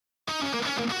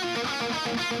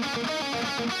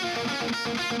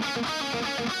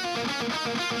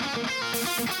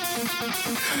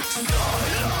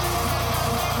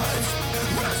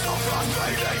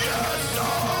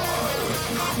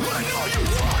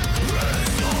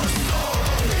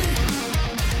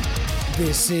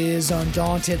This is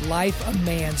Undaunted Life, a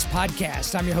Man's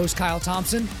Podcast. I'm your host, Kyle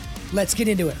Thompson. Let's get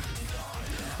into it.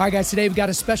 All right, guys, today we've got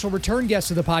a special return guest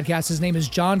to the podcast. His name is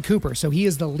John Cooper. So he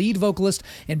is the lead vocalist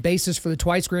and bassist for the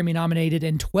twice Grammy-nominated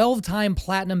and 12-time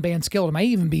platinum band Skillet. It might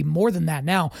even be more than that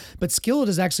now, but Skillet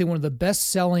is actually one of the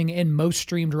best-selling and most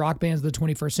streamed rock bands of the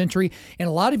 21st century, and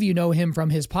a lot of you know him from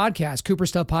his podcast, Cooper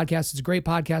Stuff Podcast. It's a great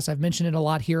podcast. I've mentioned it a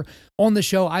lot here on the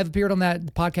show. I've appeared on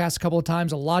that podcast a couple of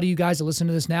times. A lot of you guys that listen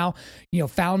to this now,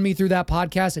 found me through that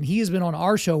podcast, and he has been on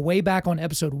our show way back on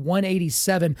episode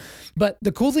 187. But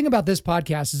the cool thing about this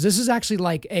podcast is this is actually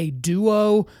like a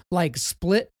duo, like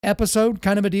split episode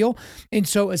kind of a deal. And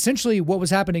so essentially what was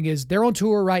happening is they're on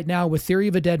tour right now with Theory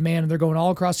of a Dead Man, and they're going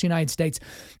all across the United States,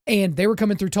 and they were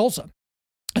coming through Tulsa.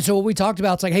 And so what we talked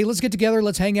about, it's like, hey, let's get together,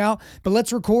 let's hang out, but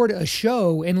let's record a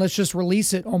show and let's just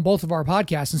release it on both of our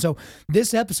podcasts. And so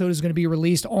this episode is going to be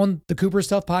released on the Cooper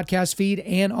Stuff podcast feed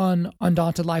and on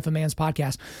Undaunted Life, a Man's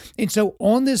Podcast. And so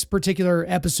on this particular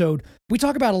episode, we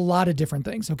talk about a lot of different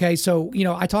things. Okay. So,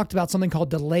 I talked about something called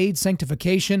delayed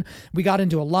sanctification. We got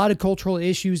into a lot of cultural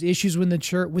issues within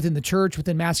the church,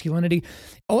 within masculinity,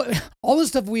 all the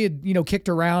stuff we had, kicked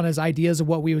around as ideas of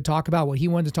what we would talk about, what he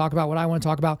wanted to talk about, what I want to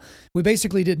talk about. We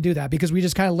basically didn't do that because we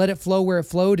just kind of let it flow where it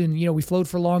flowed, and we flowed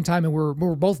for a long time, and we're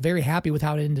both very happy with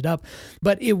how it ended up.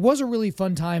 But it was a really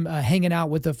fun time hanging out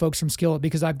with the folks from Skillet,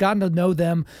 because I've gotten to know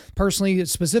them personally,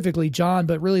 specifically John,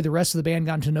 but really the rest of the band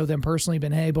gotten to know them personally,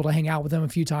 been able to hang out with them a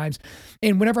few times.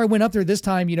 And whenever I went up there this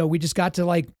time, we just got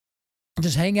to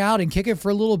just hang out and kick it for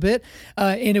a little bit.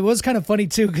 And it was kind of funny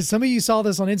too, because some of you saw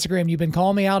this on Instagram. You've been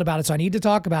calling me out about it, so I need to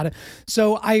talk about it.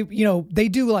 So they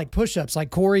do like push-ups, like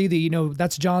Corey,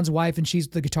 that's John's wife, and she's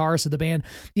the guitarist of the band.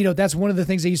 That's one of the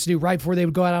things they used to do right before they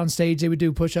would go out on stage. They would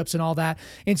do push-ups and all that.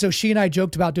 And so she and I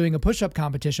joked about doing a push-up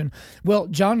competition. Well,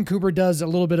 John Cooper does a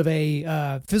little bit of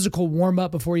a physical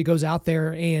warm-up before he goes out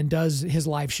there and does his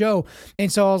live show.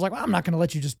 And so I was like, well, I'm not going to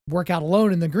let you just work out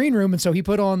alone in the green room. And so he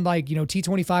put on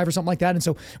T25 or something like that. And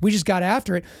so we just got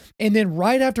after it. And then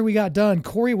right after we got done,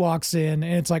 Corey walks in,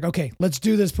 and it's like, okay, let's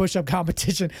do this push-up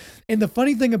competition. And the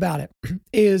funny thing about it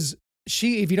is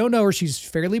if you don't know her, she's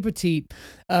fairly petite.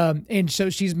 And so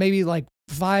she's maybe like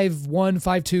 5'1",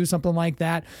 5'2", something like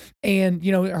that. And,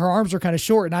 her arms are kind of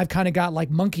short, and I've kind of got like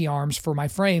monkey arms for my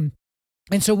frame.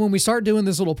 And so when we start doing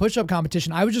this little push-up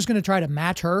competition, I was just going to try to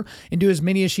match her and do as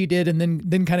many as she did, and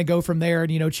then kind of go from there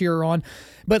and, cheer her on.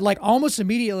 But almost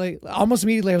immediately, I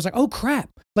was like, oh crap.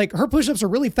 Like, her push-ups are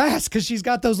really fast because she's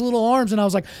got those little arms. And I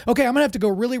was like, okay, I'm going to have to go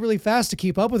really, really fast to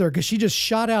keep up with her, because she just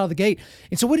shot out of the gate.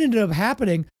 And so what ended up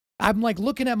happening, I'm like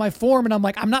looking at my form, and I'm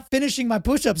like, I'm not finishing my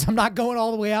push-ups. I'm not going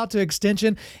all the way out to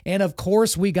extension. And of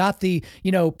course we got the,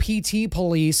 PT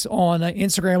police on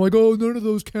Instagram, like, oh, none of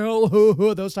those count,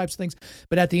 those types of things.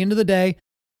 But at the end of the day,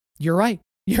 you're right.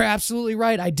 You're absolutely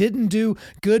right. I didn't do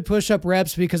good push-up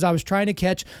reps because I was trying to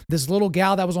catch this little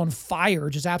gal that was on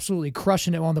fire, just absolutely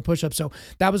crushing it on the push-up. So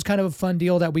that was kind of a fun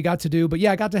deal that we got to do. But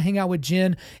yeah, I got to hang out with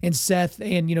Jen and Seth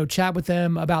and, chat with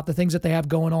them about the things that they have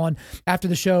going on. After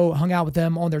the show, hung out with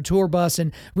them on their tour bus,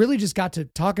 and really just got to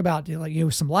talk about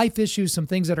some life issues, some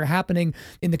things that are happening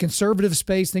in the conservative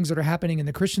space, things that are happening in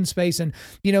the Christian space. And,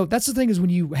 that's the thing, is when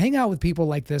you hang out with people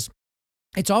like this,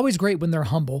 it's always great when they're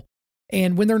humble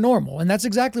and when they're normal. And that's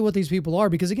exactly what these people are,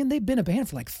 because again, they've been a band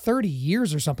for like 30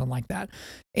 years or something like that.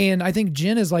 And I think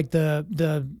Jen is like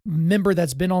the member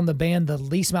that's been on the band the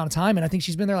least amount of time. And I think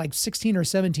she's been there like 16 or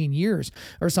 17 years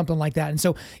or something like that. And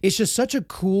so it's just such a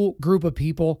cool group of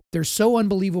people. They're so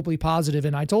unbelievably positive.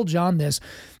 And I told John this,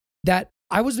 that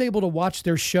I was able to watch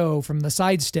their show from the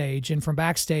side stage and from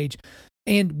backstage.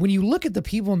 And when you look at the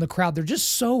people in the crowd, they're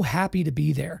just so happy to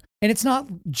be there. And it's not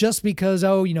just because,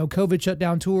 COVID shut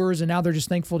down tours and now they're just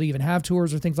thankful to even have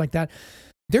tours or things like that.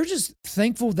 They're just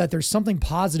thankful that there's something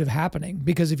positive happening,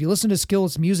 because if you listen to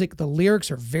Skillet's music, the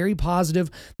lyrics are very positive.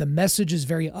 The message is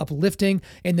very uplifting.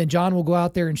 And then John will go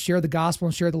out there and share the gospel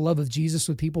and share the love of Jesus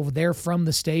with people there from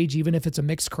the stage, even if it's a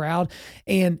mixed crowd.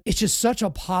 And it's just such a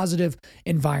positive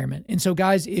environment. And so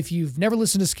guys, if you've never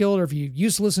listened to Skillet, or if you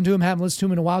used to listen to him, haven't listened to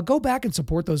him in a while, go back and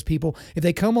support those people. If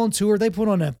they come on tour, they put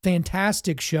on a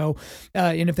fantastic show.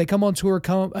 And if they come on tour,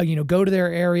 go to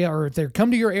their area, or if they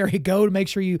come to your area, go to make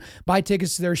sure you buy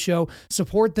tickets to to their show.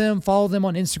 Support them, follow them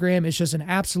on Instagram. It's just an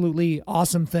absolutely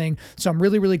awesome thing. So I'm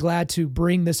really, really glad to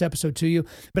bring this episode to you.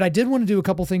 But I did want to do a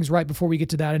couple things right before we get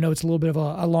to that. I know it's a little bit of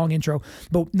a long intro,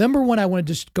 but number one, I want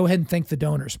to just go ahead and thank the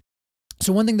donors.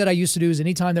 So one thing that I used to do is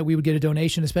anytime that we would get a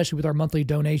donation, especially with our monthly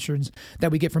donations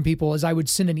that we get from people, is I would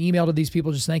send an email to these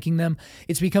people just thanking them.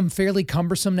 It's become fairly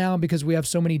cumbersome now because we have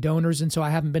so many donors, and so I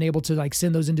haven't been able to like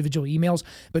send those individual emails.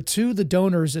 But to the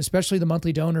donors, especially the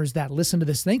monthly donors that listen to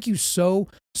this, thank you so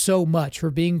much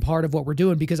for being part of what we're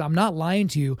doing, because I'm not lying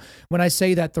to you when I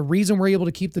say that the reason we're able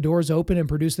to keep the doors open and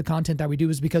produce the content that we do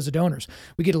is because of donors.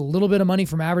 We get a little bit of money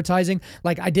from advertising.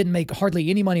 Like I didn't make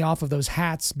hardly any money off of those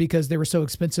hats because they were so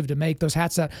expensive to make. Those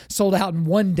hats that sold out in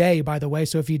one day, by the way.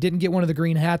 So if you didn't get one of the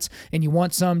green hats and you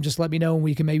want some, just let me know and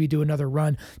we can maybe do another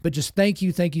run. But just thank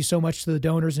you so much to the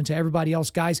donors and to everybody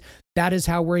else. Guys, that is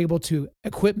how we're able to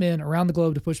equip men around the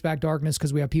globe to push back darkness,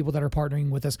 because we have people that are partnering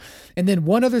with us. And then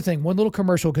one other thing, one little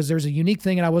commercial, because there's a unique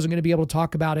thing and I wasn't going to be able to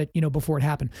talk about it, before it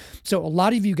happened. So a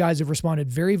lot of you guys have responded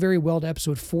very, very well to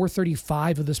episode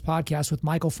 435 of this podcast with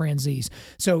Michael Franzese.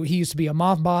 So he used to be a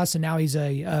mob boss and now he's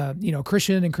a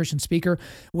Christian and Christian speaker.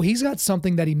 Well, he's got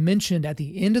something that he mentioned at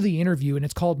the end of the interview, and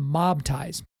it's called Mob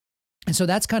Ties. And so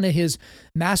that's kind of his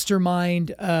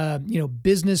mastermind,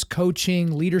 business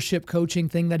coaching, leadership coaching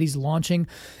thing that he's launching.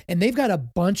 And they've got a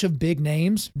bunch of big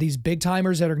names, these big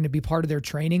timers that are going to be part of their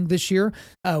training this year.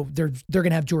 They're going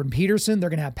to have Jordan Peterson. They're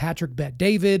going to have Patrick Bet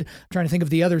David. I'm trying to think of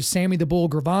the others, Sammy the Bull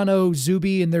Gravano,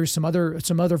 Zuby, and there's some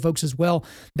other folks as well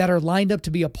that are lined up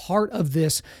to be a part of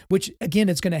this, which again,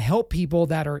 it's going to help people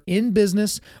that are in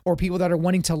business or people that are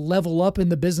wanting to level up in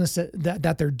the business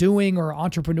that they're doing, or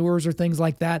entrepreneurs or things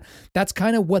like that. That's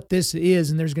kind of what this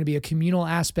is. And there's going to be a communal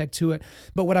aspect to it.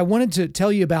 But what I wanted to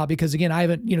tell you about, because again, I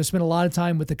haven't, spent a lot of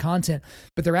time with the content,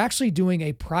 but they're actually doing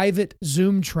a private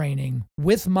Zoom training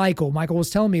with Michael. Michael was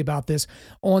telling me about this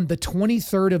on the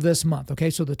 23rd of this month. Okay.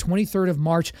 So the 23rd of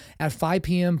March at 5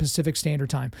 p.m. Pacific Standard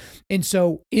Time. And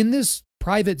so in this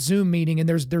private Zoom meeting, and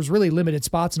there's really limited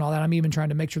spots and all that. I'm even trying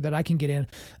to make sure that I can get in.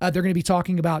 They're going to be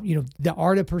talking about, the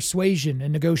art of persuasion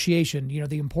and negotiation,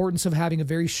 the importance of having a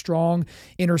very strong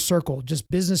inner circle, just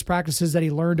business practices that he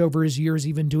learned over his years,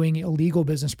 even doing illegal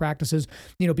business practices,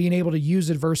 being able to use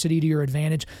adversity to your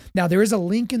advantage. Now, there is a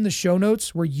link in the show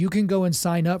notes where you can go and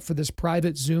sign up for this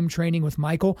private Zoom training with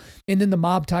Michael. And then the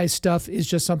Mob Ties stuff is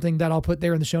just something that I'll put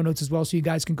there in the show notes as well. So you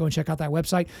guys can go and check out that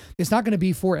website. It's not going to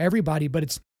be for everybody, but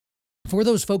it's for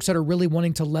those folks that are really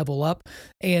wanting to level up.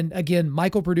 And again,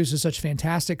 Michael produces such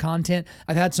fantastic content.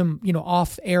 I've had some,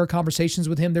 off-air conversations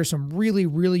with him. There's some really,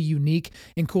 really unique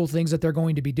and cool things that they're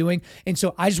going to be doing. And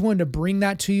so I just wanted to bring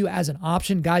that to you as an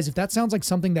option. Guys, if that sounds like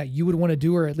something that you would want to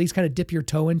do, or at least kind of dip your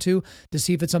toe into to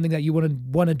see if it's something that you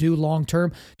want to do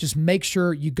long-term, just make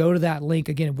sure you go to that link.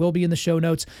 Again, it will be in the show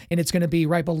notes, and it's going to be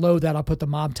right below that. I'll put the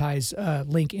Mob Ties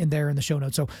link in there in the show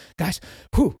notes. So guys,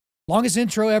 longest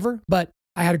intro ever, but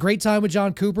I had a great time with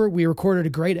John Cooper. We recorded a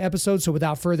great episode. So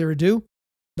without further ado,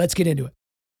 let's get into it.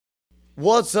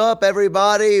 What's up,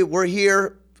 everybody? We're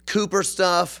here. Cooper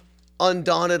stuff,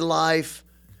 Undaunted life.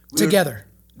 Together.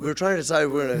 We were trying to decide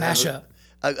if we're going to mash up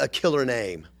a killer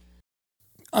name.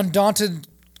 Undaunted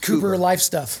Cooper life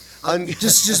stuff.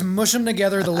 Just mush them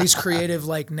together, the least creative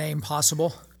name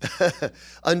possible.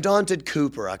 Undaunted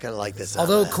Cooper. I kind of like this.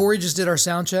 Although Corey just did our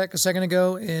sound check a second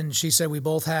ago, and she said we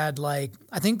both had I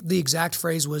think the exact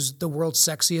phrase was the world's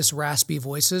sexiest raspy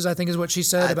voices, I think is what she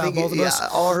said about both of us. Yeah,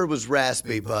 all I heard was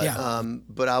raspy, but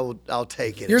but I'll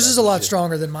take it. Yours is a lot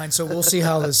stronger than mine, so we'll see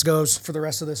how this goes for the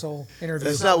rest of this whole interview.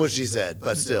 That's not what she said,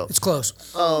 but still. It's close.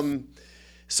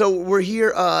 So we're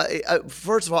here.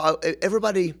 First of all,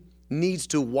 everybody needs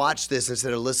to watch this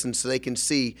instead of listen so they can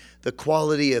see the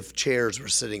quality of chairs we're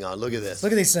sitting on. Look at this.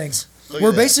 Look at these things.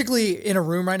 We're basically in a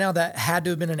room right now that had to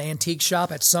have been an antique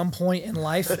shop at some point in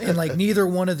life, and neither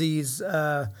one of these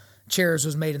chairs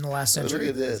was made in the last century. Look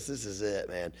at this. This is it,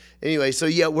 man. Anyway, so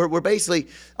yeah, we're basically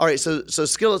all right. So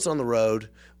Skillet's on the road.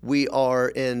 We are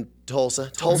in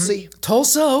Tulsa, Tulsa,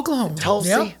 Oklahoma.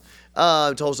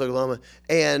 Tulsa, Oklahoma,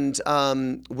 and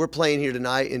we're playing here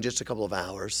tonight in just a couple of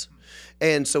hours.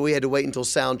 And so we had to wait until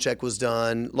sound check was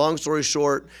done. Long story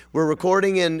short, we're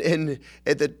recording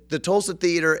at the Tulsa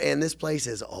Theater, and this place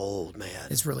is old, man.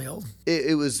 It's really old.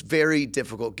 It was very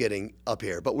difficult getting up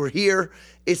here, but we're here.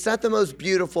 It's not the most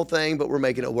beautiful thing, but we're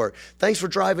making it work. Thanks for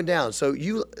driving down. So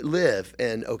you live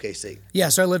in OKC. Yeah,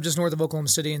 so I live just north of Oklahoma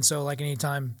City, and so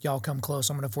anytime y'all come close,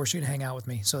 I'm going to force you to hang out with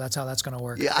me. So that's how that's going to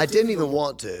work. Yeah, I didn't even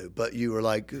want to, but you were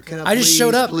like, "Can I just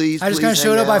showed up. Please, I just kind of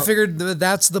showed up. Out? I figured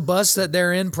that's the bus that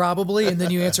they're in probably, and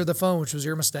then you answered the phone, which was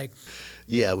your mistake.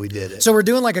 Yeah, we did it. So we're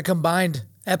doing a combined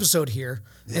episode here.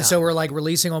 Yeah. And so we're like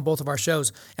releasing on both of our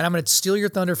shows. And I'm going to steal your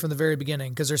thunder from the very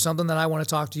beginning because there's something that I want to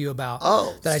talk to you about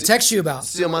that I text you about.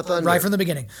 Steal my thunder. Right from the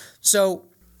beginning. So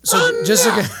just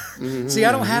see,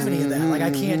 I don't have any of that. Like,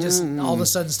 I can't just all of a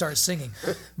sudden start singing.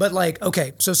 But like,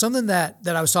 okay, so something that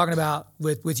I was talking about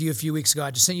with you a few weeks ago,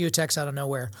 I just sent you a text out of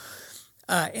nowhere.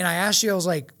 And I asked you, I was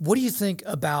like, what do you think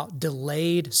about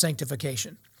delayed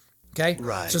sanctification? Okay.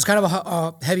 Right. So it's kind of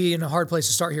a heavy and a hard place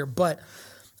to start here. But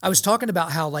I was talking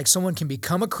about how like someone can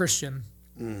become a Christian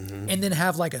and then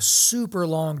have like a super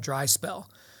long dry spell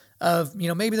of,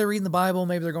 maybe they're reading the Bible,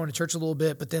 maybe they're going to church a little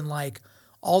bit, but then like,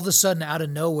 all of a sudden, out of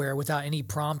nowhere, without any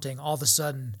prompting, all of a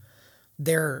sudden,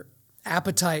 their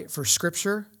appetite for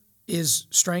Scripture is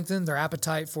strengthened. Their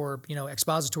appetite for,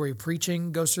 expository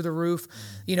preaching goes through the roof.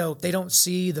 They don't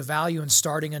see the value in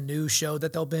starting a new show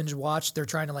that they'll binge watch. They're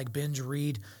trying to like binge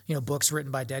read, books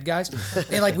written by dead guys.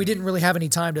 And like, we didn't really have any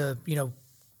time to,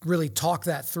 really talk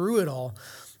that through at all.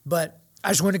 But I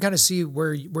just wanted to kind of see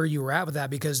where you were at with that,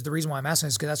 because the reason why I'm asking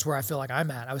is because that's where I feel like I'm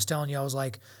at. I was telling you, I was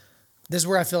like, this is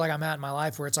where I feel like I'm at in my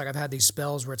life, where it's like I've had these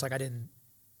spells where it's like I didn't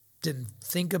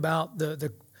think about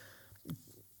the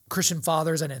Christian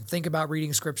fathers. I didn't think about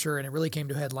reading Scripture, and it really came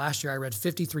to a head last year. I read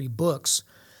 53 books,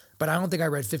 but I don't think I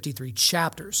read 53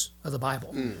 chapters of the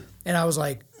Bible. And I was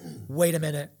like, wait a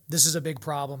minute, this is a big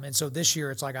problem. And so this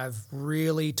year, it's like I've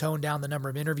really toned down the number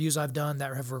of interviews I've done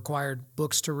that have required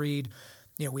books to read.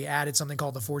 We added something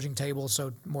called the Forging Table,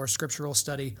 so more scriptural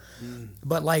study.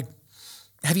 But like,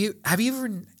 Have you ever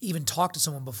even talked to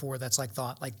someone before that's like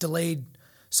thought like delayed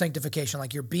sanctification,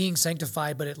 like you're being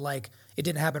sanctified, but it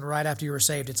didn't happen right after you were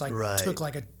saved. It's like took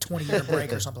like a 20-year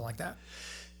break or something like that.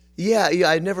 Yeah.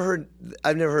 I've never heard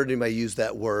anybody use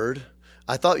that word.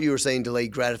 I thought you were saying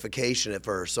delayed gratification at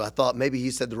first, so I thought maybe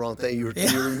he said the wrong thing. You were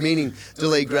meaning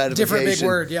delayed gratification. Different big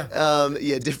word, yeah.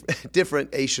 Different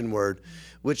Asian word.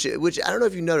 Which I don't know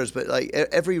if you noticed, but like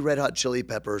every Red Hot Chili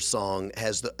Peppers song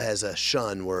has a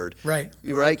shun word. Right.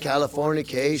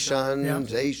 Californication,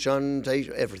 tation,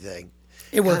 everything.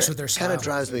 It works with their style. Kind of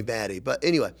drives me batty. But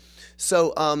anyway,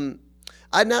 so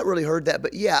I'd not really heard that.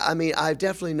 But yeah, I mean, I've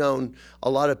definitely known a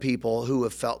lot of people who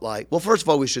have felt like, well, first of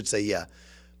all, we should say,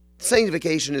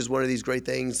 sanctification is one of these great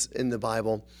things in the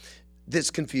Bible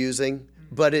that's confusing.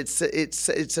 But it's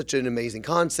such an amazing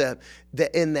concept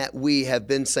that in that we have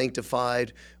been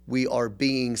sanctified, we are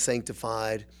being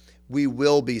sanctified, we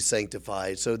will be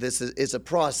sanctified. So it's a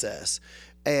process,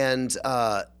 and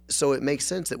so it makes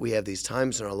sense that we have these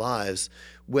times in our lives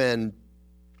when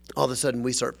all of a sudden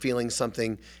we start feeling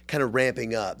something kind of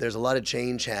ramping up. There's a lot of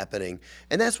change happening,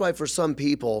 and that's why for some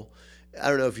people. I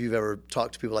don't know if you've ever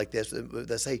talked to people like this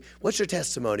that say, "What's your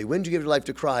testimony? When did you give your life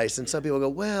to Christ?" And some people go,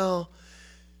 "Well,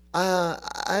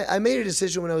 I made a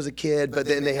decision when I was a kid, but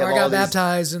then they have all I got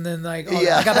baptized, and then I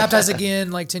got baptized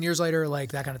again like 10 years later,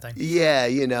 like that kind of thing." Yeah,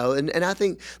 and I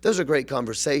think those are great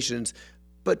conversations.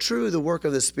 But true, the work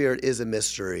of the Spirit is a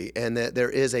mystery, and that there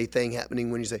is a thing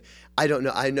happening when you say, I don't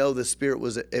know. I know the Spirit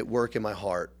was at work in my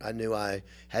heart. I knew I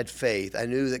had faith. I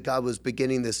knew that God was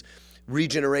beginning this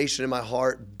regeneration in my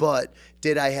heart, but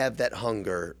did I have that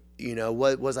hunger?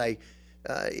 What was I...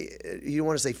 you don't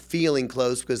want to say feeling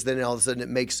close, because then all of a sudden it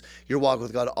makes your walk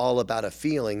with God all about a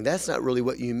feeling. That's not really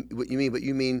what you mean, but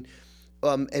you mean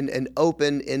an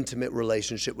open, intimate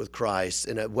relationship with Christ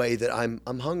in a way that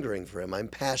I'm hungering for Him. I'm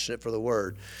passionate for the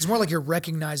Word. It's more like you're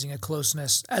recognizing a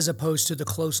closeness as opposed to the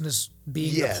closeness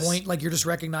being the point. Like you're just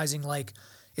recognizing like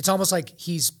it's almost like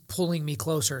He's pulling me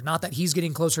closer. Not that He's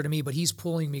getting closer to me, but He's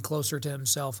pulling me closer to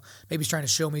Himself. Maybe He's trying to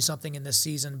show me something in this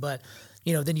season, but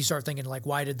then you start thinking like,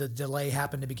 why did the delay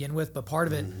happen to begin with? But part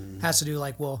of it has to do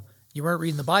like, well, you weren't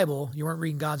reading the Bible, you weren't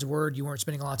reading God's Word, you weren't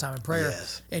spending a lot of time in prayer,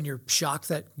 and you're shocked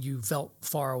that you felt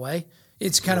far away.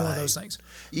 It's kind of one of those things.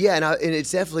 Yeah, and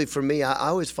it's definitely for me. I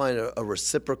always find a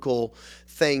reciprocal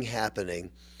thing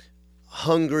happening.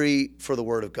 Hungry for the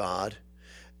Word of God,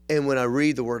 and when I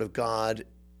read the Word of God,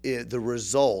 the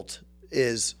result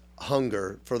is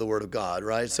hunger for the Word of God.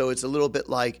 Right, so it's a little bit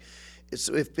like.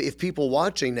 So if people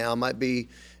watching now might be,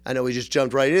 I know we just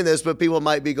jumped right into this, but people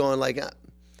might be going like,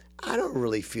 I don't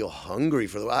really feel hungry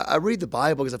for I read the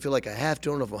Bible because I feel like I have to.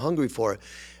 I don't know if I'm hungry for it.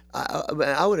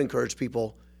 I would encourage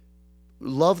people,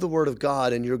 love the Word of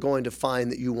God, and you're going to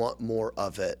find that you want more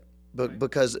of it. But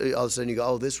because all of a sudden you go,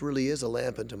 oh, this really is a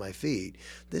lamp unto my feet.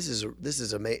 This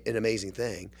is an amazing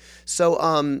thing. So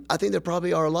I think there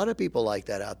probably are a lot of people like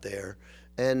that out there,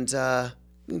 and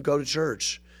go to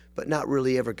church, but not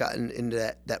really ever gotten into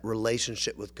that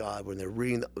relationship with God when they're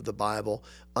reading the Bible,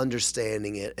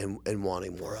 understanding it, and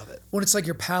wanting more of it. Well, it's like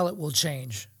your palate will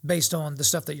change based on the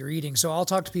stuff that you're eating. So I'll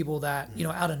talk to people that,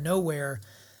 out of nowhere,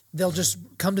 they'll just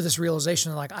come to this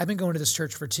realization, like, I've been going to this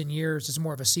church for 10 years. It's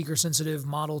more of a seeker-sensitive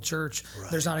model church.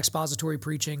 Right. There's not expository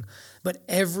preaching. But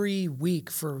every week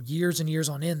for years and years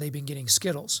on end, they've been getting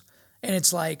Skittles. And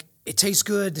it's like, it tastes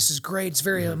good. This is great. It's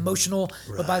very emotional.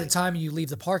 Right. But by the time you leave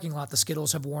the parking lot, the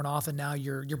Skittles have worn off, and now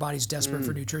your body's desperate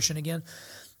for nutrition again.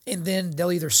 And then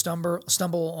they'll either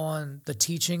stumble on the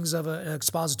teachings of an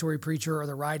expository preacher or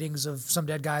the writings of some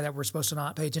dead guy that we're supposed to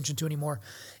not pay attention to anymore.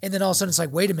 And then all of a sudden it's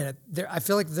like, wait a minute, I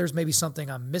feel like there's maybe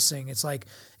something I'm missing. It's like,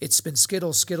 it's been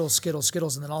Skittles,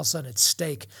 and then all of a sudden it's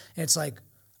steak. And it's like,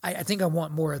 I think I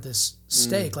want more of this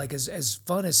steak. Like as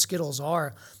fun as Skittles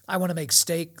are, I want to make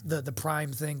steak the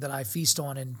prime thing that I feast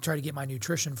on and try to get my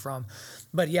nutrition from.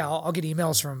 But yeah, I'll get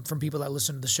emails from people that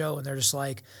listen to the show, and they're just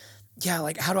like, yeah,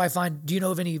 like, how do you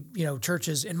know of any,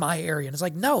 churches in my area? And it's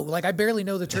like, no, like, I barely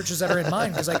know the churches that are in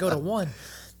mine because I go to one.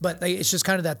 But it's just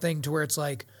kind of that thing to where it's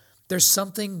like, there's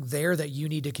something there that you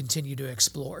need to continue to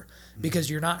explore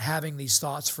because you're not having these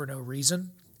thoughts for no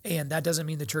reason. And that doesn't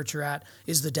mean the church you're at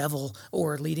is the devil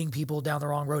or leading people down the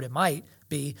wrong road. It might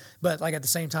be, but like at the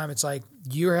same time, it's like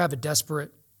you have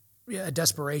a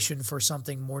desperation for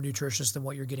something more nutritious than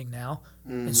what you're getting now.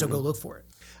 And so go look for it.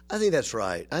 I think that's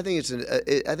right. I think it's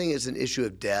an issue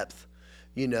of depth,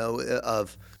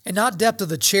 and not depth of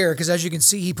the chair, because as you can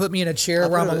see, he put me in a chair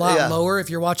where I'm a lot lower. If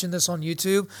you're watching this on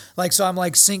YouTube, so I'm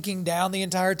like sinking down the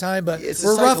entire time, but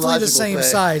we're roughly the same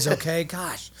size. Okay,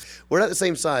 gosh, we're not the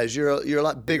same size. You're a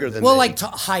lot bigger than me. Like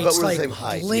height, but we're the same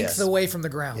height, length away from the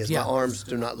ground. Yes, my arms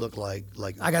do not look like.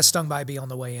 I got stung by a bee on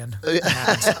the way in.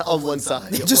 On one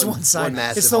side, just one side.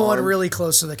 It's the one really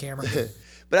close to the camera.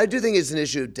 But I do think it's an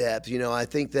issue of depth. I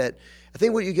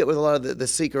think what you get with a lot of the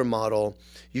seeker model,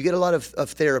 you get a lot of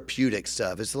therapeutic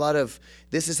stuff. It's a lot of,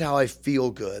 this is how I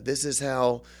feel good. This is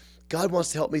how God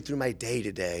wants to help me through my day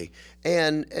to day.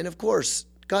 And of course,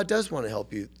 God does want to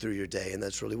help you through your day, and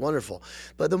that's really wonderful.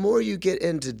 But the more you get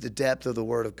into the depth of the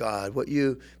Word of God, what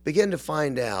you begin to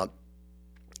find out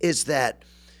is that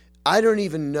I don't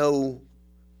even know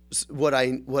what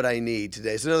I need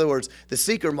today. So in other words, the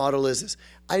seeker model is this: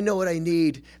 I know what I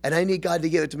need, and I need God to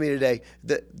give it to me today.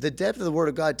 The depth of the Word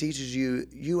of God teaches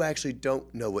you actually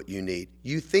don't know what you need.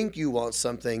 You think you want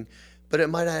something, but it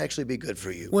might not actually be good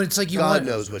for you. Well, it's like God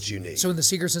knows what you need. So in the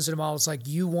seeker-sensitive model, it's like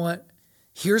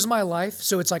here's my life.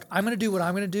 So it's like, I'm going to do what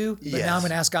I'm going to do, but now I'm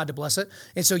going to ask God to bless it.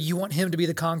 And so you want him to be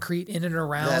the concrete in and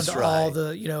around all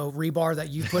the rebar that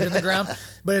you put in the ground.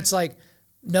 But it's like,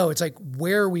 no, it's like,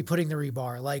 where are we putting the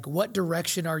rebar? Like, what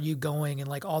direction are you going? And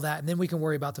like all that. And then we can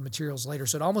worry about the materials later.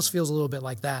 So it almost feels a little bit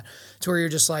like that, to where you're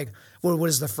just like, what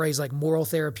is the phrase? Like moral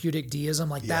therapeutic deism.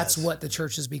 Like that's what the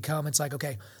church has become. It's like,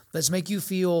 okay, let's make you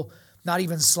feel not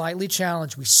even slightly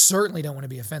challenged. We certainly don't want to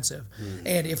be offensive.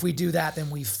 And if we do that, then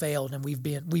we've failed and we've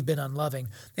been unloving.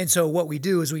 And so what we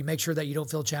do is we make sure that you don't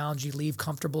feel challenged. You leave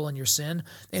comfortable in your sin.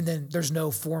 And then there's no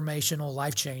formational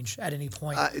life change at any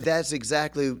point.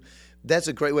 That's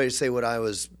a great way to say what I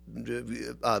was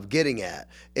getting at.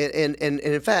 And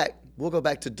in fact, we'll go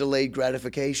back to delayed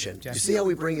gratification. You see how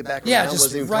we bring it back around? Yeah,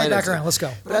 just right back around. Let's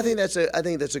go. But I think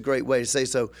that's a great way to say.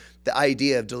 So the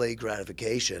idea of delayed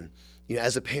gratification,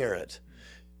 as a parent,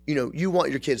 you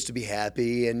want your kids to be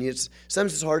happy, and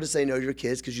sometimes it's hard to say no to your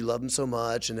kids because you love them so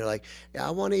much, and they're like, yeah, I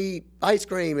want to eat ice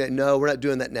cream. No, we're not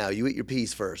doing that now. You eat your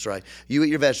peas first, right? You eat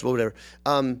your vegetable, whatever.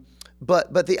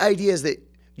 But the idea is that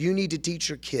you need to teach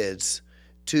your kids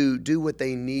to do what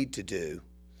they need to do.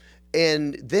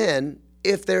 And then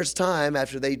if there's time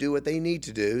after they do what they need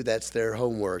to do, that's their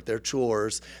homework, their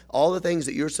chores, all the things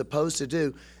that you're supposed to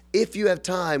do. If you have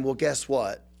time, well, guess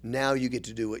what? Now you get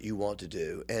to do what you want to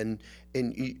do. And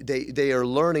they are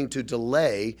learning to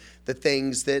delay the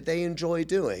things that they enjoy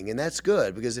doing. And that's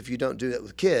good, because if you don't do that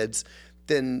with kids,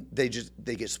 then they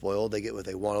get spoiled. They get what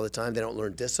they want all the time. They don't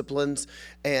learn disciplines,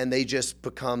 and they just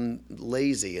become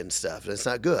lazy and stuff. And it's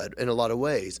not good in a lot of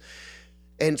ways.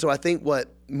 And so I think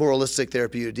what moralistic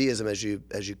therapeutic deism, as you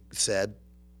said,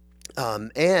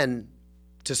 and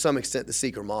to some extent the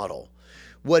seeker model,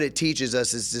 what it teaches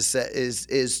us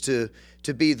is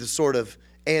to be the sort of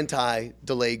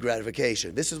anti-delayed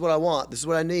gratification. This is what I want. This is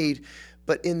what I need.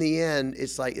 But in the end,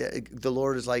 it's like the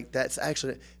Lord is like, that's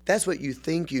what you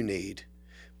think you need.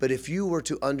 But if you were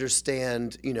to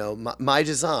understand, my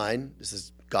design, this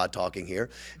is God talking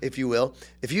here, if you will.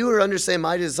 If you were to understand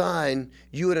my design,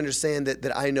 you would understand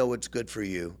that I know what's good for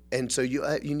you. And so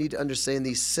you need to understand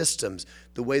these systems,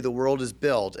 the way the world is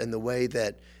built and the way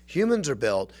that humans are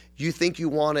built. You think you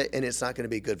want it, and it's not going to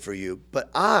be good for you.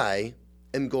 But I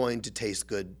am going to taste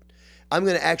good. I'm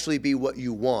going to actually be what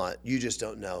you want. You just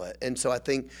don't know it. And so I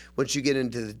think once you get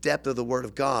into the depth of the Word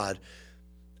of God,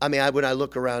 when I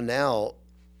look around now,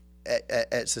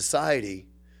 at society,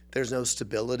 there's no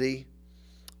stability.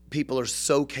 People are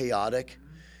so chaotic.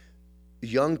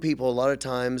 Young people, a lot of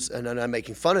times, and I'm not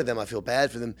making fun of them, I feel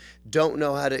bad for them, don't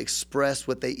know how to express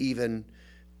what they even,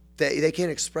 they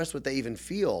can't express what they even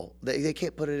feel. They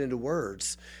can't put it into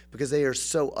words because they are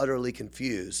so utterly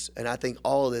confused. And I think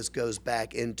all of this goes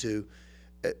back into,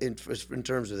 in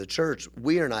terms of the church,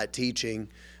 we are not teaching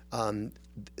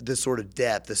the sort of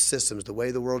depth, the systems, the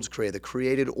way the world's created, the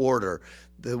created order,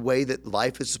 the way that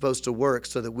life is supposed to work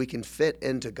so that we can fit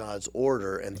into God's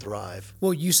order and thrive.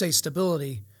 Well, you say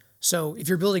stability. So if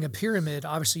you're building a pyramid,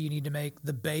 obviously you need to make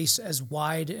the base as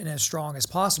wide and as strong as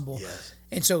possible. Yes.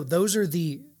 And so those are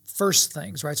the first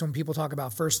things, right? So when people talk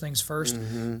about first things first,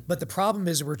 but the problem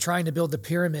is we're trying to build the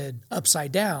pyramid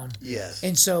upside down. Yes.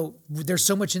 And so there's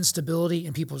so much instability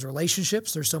in people's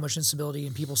relationships. There's so much instability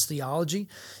in people's theology.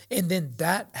 And then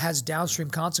that has downstream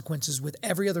consequences with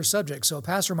every other subject. So a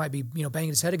pastor might be, banging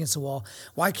his head against the wall.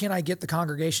 Why can't I get the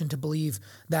congregation to believe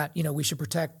that, we should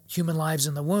protect human lives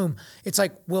in the womb? It's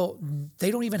like, well,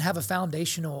 they don't even have a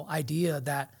foundational idea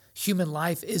that human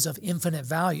life is of infinite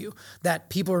value, that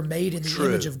people are made in the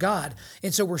image of God.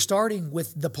 And so we're starting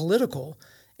with the political,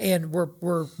 and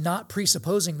we're not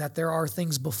presupposing that there are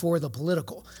things before the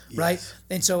political, right?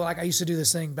 And so like I used to do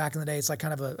this thing back in the day. It's like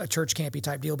kind of a church campy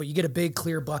type deal, but you get a big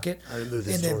clear bucket. I move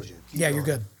this towards you. Yeah, you're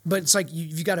good. But it's like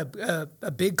you got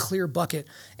a big clear bucket,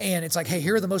 and it's like, hey,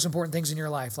 here are the most important things in your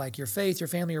life, like your faith, your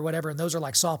family, or whatever, and those are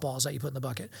like softballs that you put in the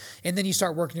bucket. And then you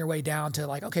start working your way down to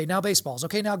like, okay, now baseballs,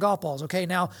 okay, now golf balls, okay,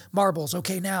 now marbles,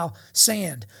 okay, now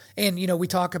sand. And, we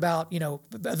talk about,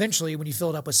 eventually when you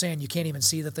fill it up with sand, you can't even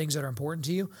see the things that are important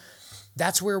to you.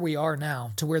 That's where we are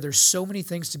now, to where there's so many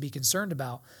things to be concerned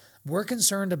about. We're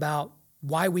concerned about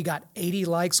why we got 80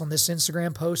 likes on this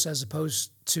Instagram post as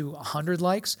opposed to 100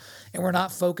 likes. And we're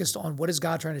not focused on what is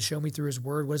God trying to show me through his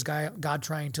word? What is God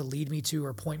trying to lead me to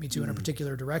or point me to in a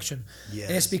particular direction? Yes.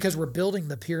 And it's because we're building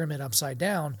the pyramid upside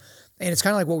down. And it's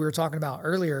kind of like what we were talking about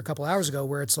earlier a couple hours ago,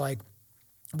 where it's like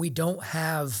we don't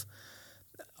have...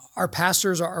 Our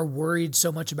pastors are worried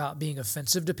so much about being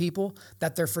offensive to people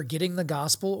that they're forgetting the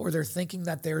gospel, or they're thinking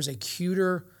that there's a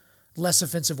cuter, less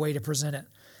offensive way to present it.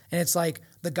 And it's like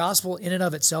the gospel in and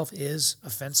of itself is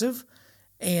offensive,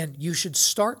 and you should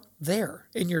start there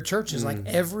in your churches. Like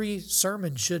every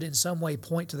sermon should in some way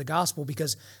point to the gospel,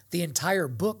 because the entire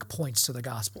book points to the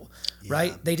gospel,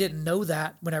 right? They didn't know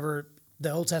that whenever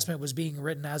the Old Testament was being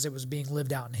written as it was being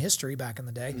lived out in history back in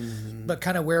the day. But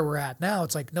kind of where we're at now,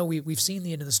 it's like, no, we've seen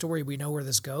the end of the story. We know where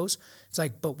this goes. It's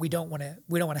like, but we don't want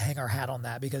to hang our hat on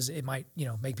that, because it might,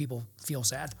 make people feel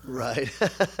sad. Right.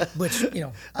 Which,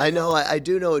 I know, I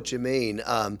do know what you mean.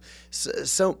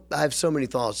 So I have so many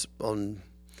thoughts on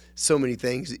so many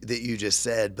things that you just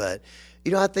said, but,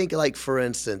 I think, like, for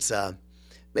instance,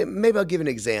 maybe I'll give an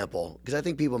example, because I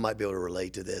think people might be able to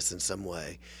relate to this in some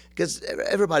way. Because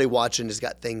everybody watching has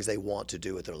got things they want to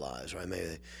do with their lives, right?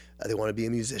 Maybe they want to be a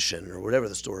musician or whatever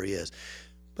the story is.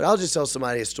 But I'll just tell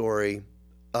somebody a story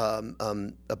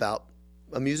about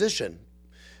a musician.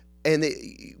 And,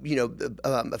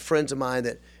 friends of mine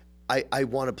that I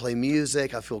want to play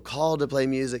music. I feel called to play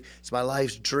music. It's my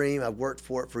life's dream. I've worked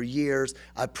for it for years.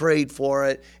 I prayed for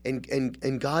it.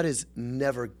 And God has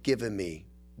never given me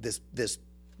this.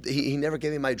 He never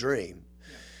gave me my dream.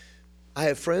 I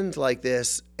have friends like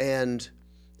this, and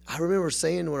I remember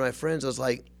saying to one of my friends, I was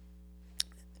like,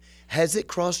 has it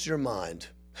crossed your mind?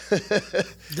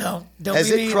 Don't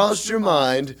Has it crossed your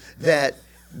mind that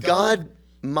God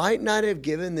might not have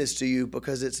given this to you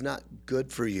because it's not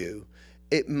good for you?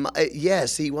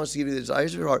 Yes, he wants to give you the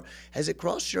desires of your heart. Has it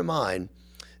crossed your mind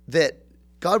that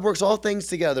God works all things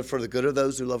together for the good of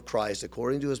those who love Christ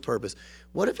according to his purpose?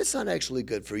 What if it's not actually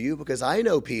good for you? Because I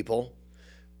know people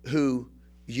who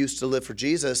used to live for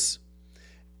Jesus.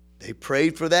 They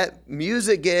prayed for that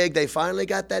music gig. They finally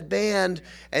got that band.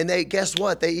 And guess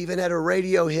what? They even had a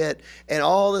radio hit and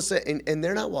all this. And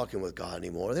they're not walking with God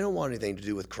anymore. They don't want anything to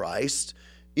do with Christ.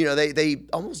 They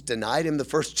almost denied him the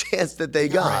first chance that they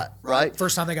got, right?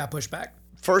 First time they got pushed back.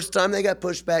 First time they got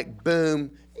pushed back,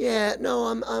 boom. Yeah, no,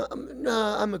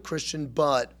 I'm a Christian,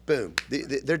 but boom,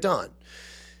 they're done.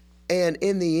 And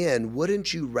in the end,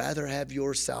 wouldn't you rather have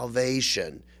your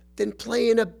salvation than play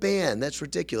in a band? That's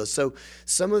ridiculous. So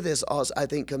some of this also, I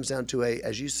think, comes down to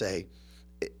as you say,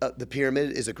 the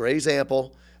pyramid is a great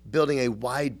example, building a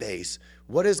wide base.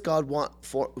 What does God want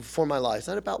for my life? It's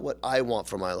not about what I want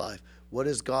for my life. What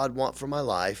does God want for my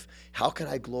life? How can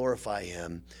I glorify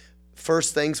him?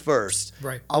 First things first.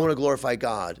 Right. I want to glorify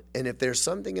God. And if there's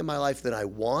something in my life that I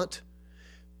want,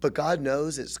 but God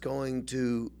knows it's going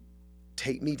to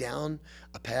take me down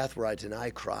a path where I deny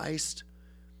Christ,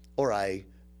 or I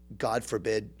God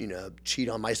forbid, cheat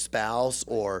on my spouse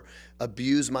or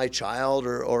abuse my child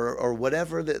or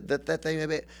whatever that they may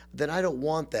be, then I don't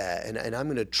want that. And I'm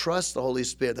going to trust the Holy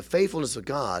Spirit, the faithfulness of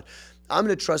God. I'm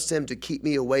going to trust him to keep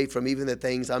me away from even the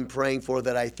things I'm praying for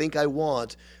that I think I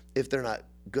want if they're not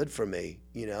good for me.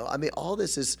 All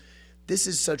this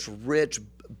is such rich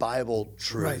Bible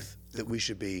truth that we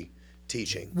should be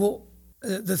teaching. Well,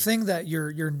 the thing that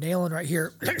you're nailing right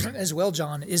here as well,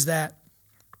 John, is that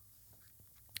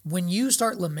when you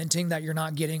start lamenting that you're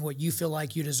not getting what you feel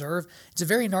like you deserve, it's a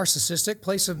very narcissistic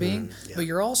place of being, but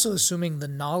you're also assuming the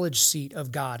knowledge seat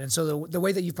of God. And so the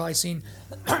way that you've probably seen,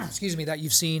 that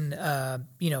you've seen,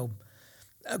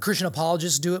 Christian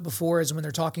apologists do it before is when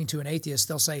they're talking to an atheist,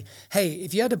 they'll say, hey,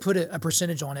 if you had to put a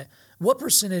percentage on it, what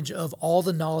percentage of all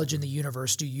the knowledge in the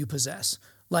universe do you possess?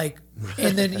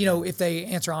 And then, if they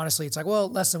answer honestly, it's like, well,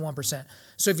 less than 1%.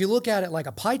 So if you look at it like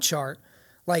a pie chart,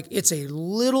 it's a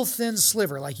little thin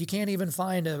sliver. You can't even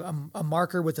find a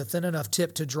marker with a thin enough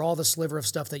tip to draw the sliver of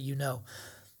stuff that you know.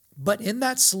 But in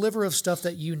that sliver of stuff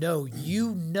that you know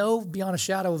beyond a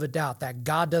shadow of a doubt that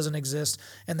God doesn't exist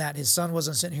and that his son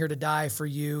wasn't sent here to die for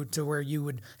you to where you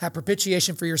would have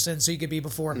propitiation for your sins so you could be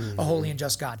before a holy and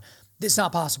just God. It's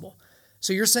not possible.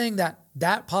 So you're saying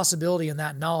that possibility and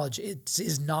that knowledge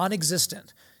is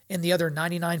non-existent in the other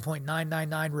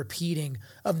 99.999 repeating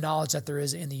of knowledge that there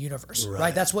is in the universe,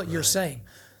 right? That's what you're saying.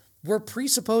 We're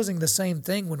presupposing the same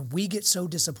thing when we get so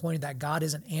disappointed that God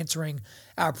isn't answering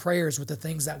our prayers with the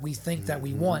things that we think that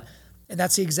we want. And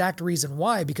that's the exact reason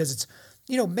why, because it's,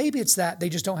 maybe it's that they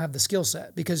just don't have the skill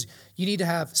set, because you need to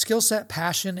have skill set,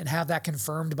 passion, and have that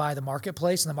confirmed by the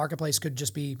marketplace. And the marketplace could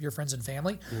just be your friends and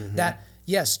family that,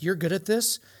 yes, you're good at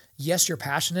this. Yes, you're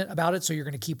passionate about it, so you're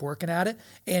going to keep working at it.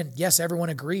 And yes, everyone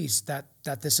agrees that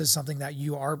this is something that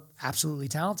you are absolutely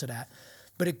talented at.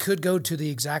 But it could go to the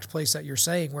exact place that you're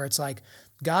saying, where it's like,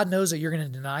 God knows that you're going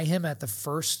to deny him at the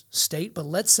first state, but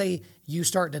let's say you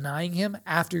start denying him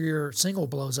after your single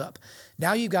blows up.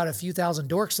 Now you've got a few thousand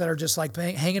dorks that are just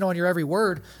hanging on your every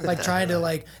word, trying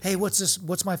to hey,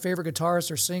 what's my favorite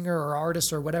guitarist or singer or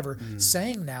artist or whatever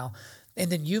saying now?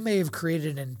 And then you may have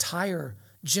created an entire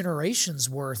generation's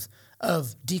worth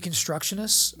of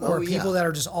deconstructionists or people that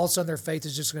are just all of a sudden their faith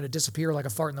is just going to disappear like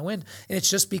a fart in the wind. And it's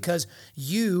just because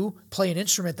you play an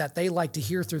instrument that they like to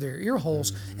hear through their ear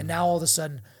holes. And now all of a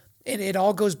sudden, and it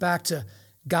all goes back to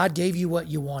God gave you what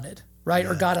you wanted, right?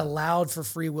 Yeah. Or God allowed for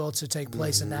free will to take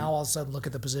place. And now all of a sudden look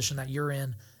at the position that you're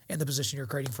in and the position you're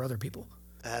creating for other people.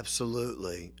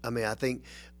 Absolutely. I think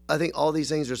all these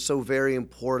things are so very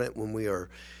important when we are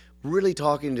really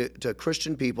talking to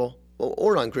Christian people,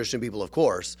 or non-Christian people, of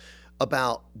course,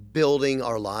 about building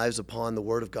our lives upon the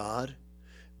Word of God,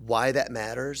 why that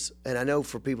matters. And I know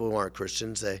for people who aren't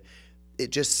Christians, it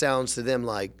just sounds to them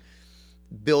like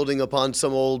building upon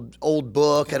some old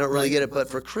book. I don't really get it. But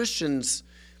for Christians,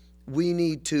 we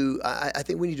need to, I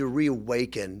think we need to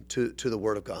reawaken to the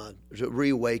Word of God, to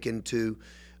reawaken to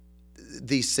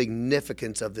the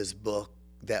significance of this book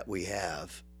that we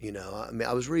have.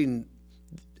 I was reading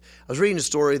a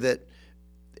story that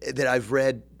I've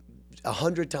read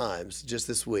 100 times just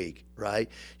this week, right?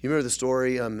 You remember the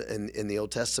story in the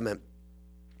Old Testament?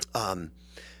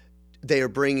 They are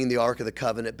bringing the Ark of the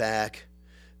Covenant back.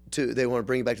 They want to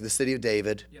bring it back to the city of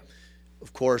David. Yep.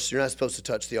 Of course, you're not supposed to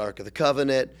touch the Ark of the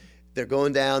Covenant. They're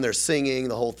going down, they're singing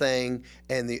the whole thing,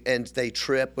 and they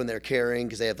trip when they're carrying,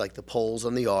 because they have the poles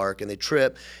on the ark, and they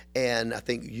trip, and I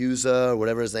think Uzzah, or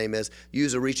whatever his name is,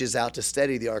 Uzzah reaches out to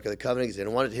steady the Ark of the Covenant because he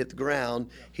didn't want it to hit the ground.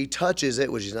 He touches it,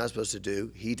 which he's not supposed to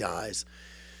do. He dies.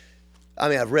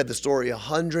 I've read the story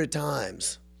 100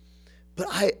 times,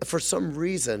 but for some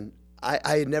reason,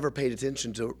 I had never paid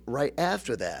attention to right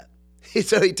after that.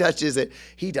 So he touches it,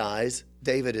 he dies,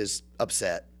 David is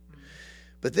upset.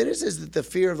 But then it says that the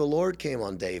fear of the Lord came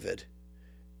on David.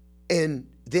 And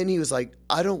then he was like,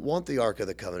 I don't want the Ark of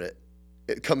the Covenant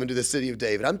coming to the city of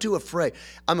David. I'm too afraid.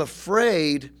 I'm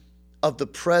afraid of the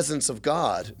presence of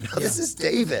God. Now, this is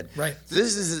David. Right.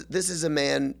 This is a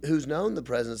man who's known the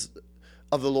presence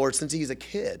of the Lord since he's a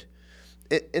kid.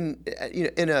 In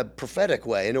a prophetic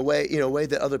way, in a way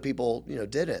that other people,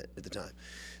 didn't at the time.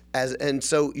 And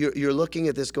so you're looking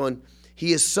at this going,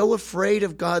 he is so afraid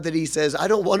of God that he says, I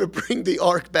don't want to bring the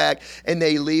ark back. And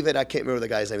they leave it. I can't remember the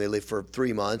guy's name. They leave for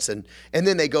 3 months. And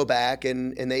then they go back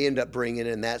and they end up bringing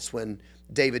it. And that's when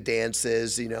David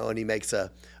dances, and he makes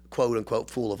a quote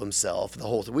unquote fool of himself. The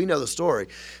whole thing. We know the story.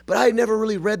 But I had never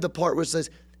really read the part where it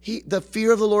says, the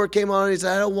fear of the Lord came on and he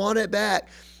said, I don't want it back.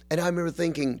 And I remember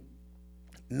thinking,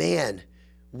 man,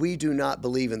 we do not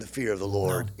believe in the fear of the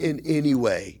Lord in any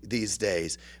way these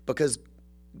days, because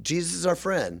Jesus is our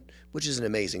friend. which is an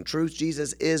amazing truth.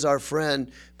 Jesus is our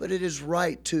friend, but it is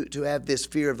right to have this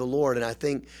fear of the Lord. And I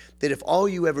think that if all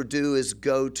you ever do is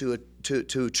go to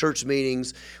church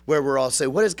meetings where we're all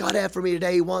saying, what does God have for me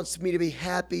today? He wants me to be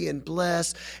happy and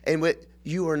blessed. And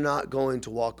you are not going to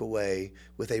walk away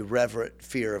with a reverent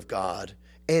fear of God.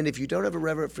 And if you don't have a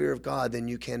reverent fear of God, then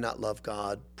you cannot love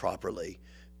God properly.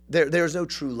 There's no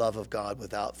true love of God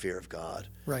without fear of God.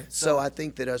 Right. So I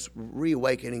think that us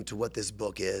reawakening to what this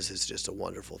book is just a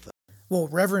wonderful thing. Well,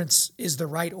 reverence is the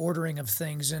right ordering of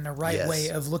things and a right way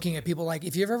of looking at people. Like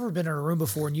if you've ever been in a room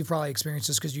before, and you've probably experienced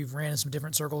this because you've ran in some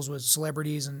different circles with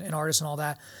celebrities and artists and all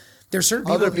that, there's certain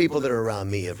people. Other people that are around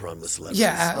me have run with celebrities.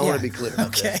 Yeah. I want to be clear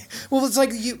about that. Okay. Well, it's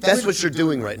like That's what you're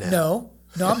doing right now.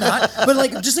 No, I'm not. But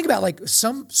like, just think about like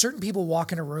some certain people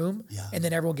walk in a room and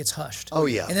then everyone gets hushed. Oh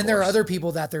yeah. And then there are other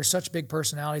people that they're such big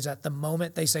personalities that the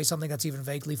moment they say something that's even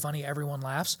vaguely funny, everyone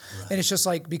laughs. Right. And it's just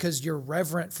like, because you're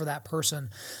reverent for that person.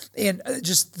 And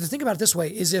just to think about it this way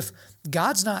is, if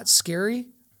God's not scary,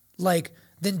 like,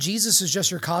 then Jesus is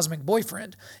just your cosmic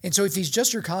boyfriend. And so if he's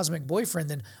just your cosmic boyfriend,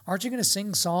 then aren't you going to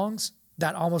sing songs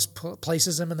that almost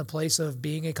places him in the place of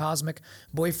being a cosmic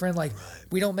boyfriend? Like,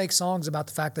 we don't make songs about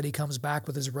the fact that he comes back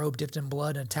with his robe dipped in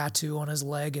blood and a tattoo on his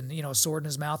leg and, a sword in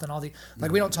his mouth and all the,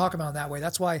 like, we don't talk about it that way.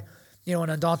 That's why, in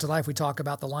Undaunted Life, we talk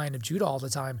about the Lion of Judah all the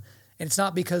time. And it's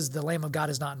not because the Lamb of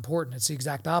God is not important. It's the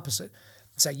exact opposite.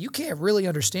 It's like, you can't really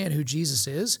understand who Jesus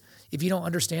is if you don't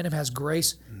understand him as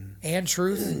grace and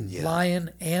truth,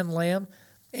 lion and lamb.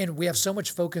 And we have so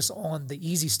much focus on the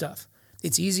easy stuff.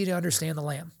 It's easy to understand the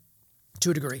lamb.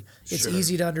 To a degree, it's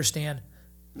easy to understand.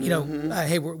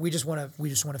 Hey, we just want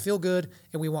to feel good,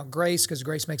 and we want grace because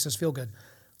grace makes us feel good.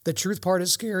 The truth part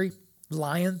is scary.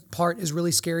 Lion part is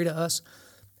really scary to us,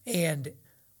 and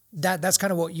that's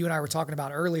kind of what you and I were talking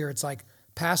about earlier. It's like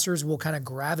pastors will kind of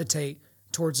gravitate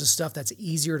towards the stuff that's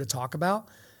easier to talk about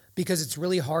because it's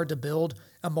really hard to build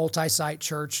a multi-site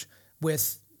church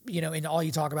with and all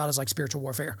you talk about is like spiritual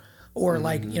warfare. Or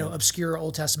like, obscure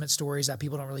Old Testament stories that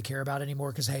people don't really care about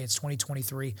anymore because, hey, it's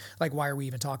 2023. Like, why are we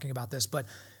even talking about this? But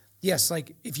yes,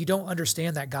 like if you don't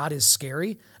understand that God is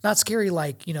scary, not scary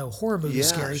like, horror movie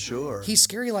scary. Sure. He's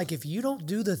scary like if you don't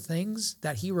do the things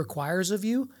that he requires of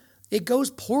you, it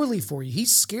goes poorly for you.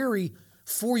 He's scary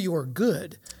for your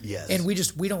good. Yes. And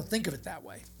we don't think of it that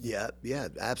way. Yeah,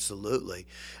 absolutely.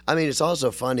 I mean, it's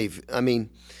also funny.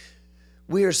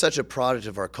 We are such a product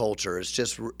of our culture. It's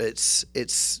just,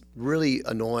 it's really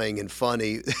annoying and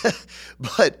funny.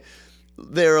 But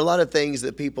there are a lot of things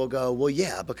that people go, well,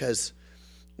 yeah, because,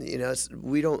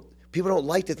 people don't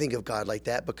like to think of God like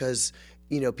that because,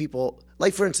 people,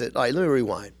 like for instance, all right, let me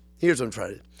rewind. Here's what I'm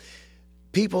trying to do.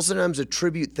 People sometimes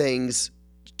attribute things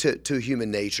to human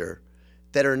nature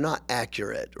that are not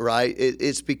accurate, right?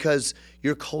 It's because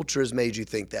your culture has made you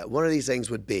think that. One of these things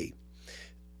would be,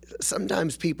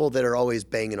 sometimes people that are always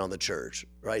banging on the church,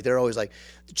 right? They're always like,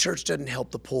 the church doesn't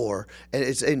help the poor,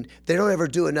 and they don't ever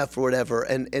do enough for whatever,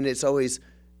 and it's always,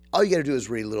 all you got to do is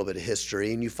read a little bit of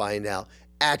history, and you find out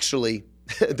actually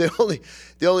the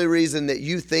only reason that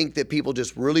you think that people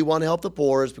just really want to help the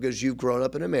poor is because you've grown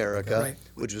up in America,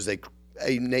 which was a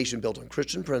nation built on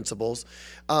Christian principles.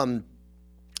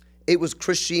 It was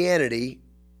Christianity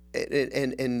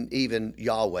and even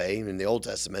Yahweh in the Old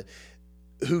Testament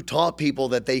who taught people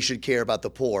that they should care about the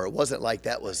poor. It wasn't like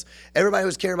that was, everybody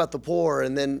was caring about the poor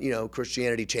and then,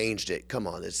 Christianity changed it. Come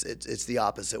on, it's the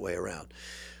opposite way around.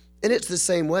 And it's the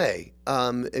same way,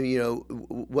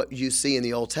 what you see in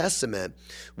the Old Testament,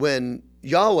 when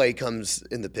Yahweh comes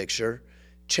in the picture,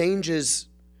 changes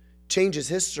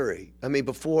history. I mean,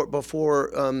 before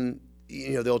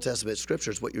the Old Testament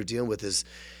scriptures, what you're dealing with is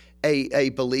a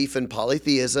belief in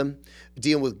polytheism,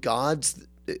 dealing with gods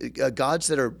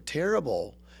that are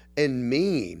terrible and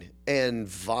mean and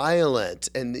violent.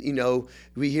 And,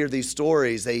 we hear these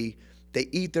stories, they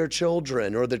eat their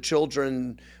children, or the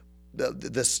children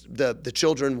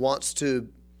wants to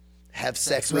have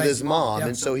sex with his mom.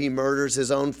 And so he murders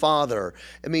his own father.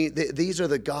 I mean, these are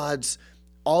the gods.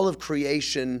 All of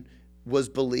creation was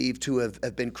believed to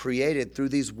have been created through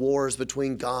these wars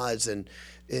between gods and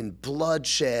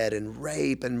bloodshed and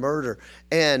rape and murder.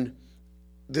 And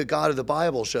the God of the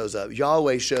Bible shows up.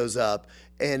 Yahweh shows up,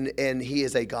 and he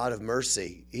is a God of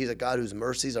mercy. He's a God whose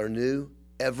mercies are new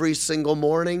every single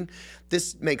morning.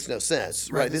 This makes no sense,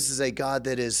 right? This is a God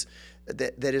that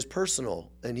is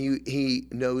personal, and he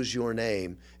knows your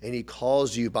name, and he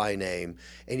calls you by name,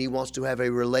 and he wants to have a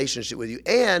relationship with you,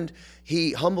 and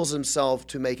he humbles himself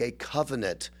to make a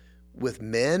covenant with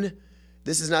men.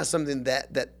 This is not something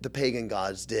that the pagan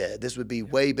gods did. This would be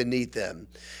way beneath them.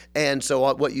 And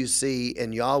so what you see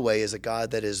in Yahweh is a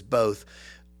God that is both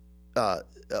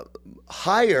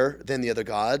higher than the other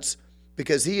gods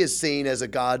because he is seen as a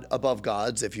god above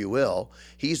gods, if you will.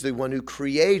 He's the one who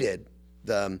created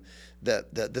the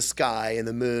sky and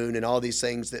the moon and all these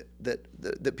things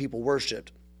that people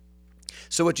worshipped.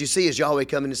 So what you see is Yahweh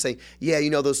coming and saying, yeah, you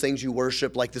know those things you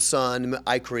worship, like the sun,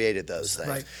 I created those things.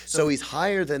 Right. So he's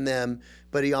higher than them,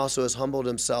 but he also has humbled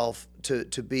himself to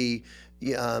be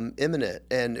immanent,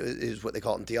 and is what they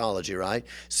call it in theology, right?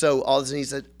 So all of a sudden he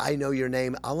said, I know your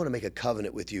name. I want to make a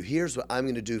covenant with you. Here's what I'm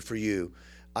going to do for you.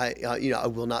 I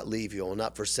will not leave you. I will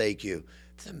not forsake you.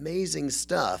 It's amazing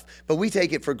stuff, but we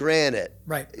take it for granted.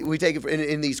 Right. We take it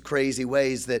in these crazy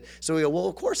ways so we go, well,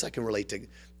 of course I can relate to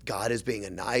God as being a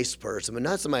nice person, but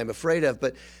not somebody I'm afraid of.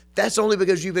 But that's only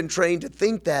because you've been trained to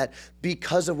think that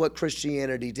because of what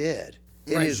Christianity did.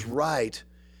 It is right.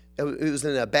 It was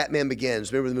in Batman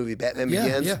Begins. Remember the movie Batman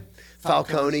Begins? Yeah.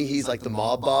 Falcone, he's like the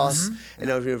mob boss. Mm-hmm.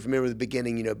 And I remember the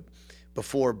beginning,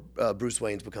 before Bruce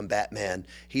Wayne's become Batman,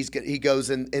 he goes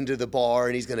into the bar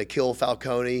and he's going to kill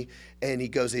Falcone, and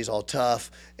he's all tough.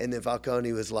 And then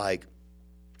Falcone was like,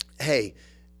 hey,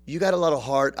 you got a lot of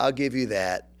heart, I'll give you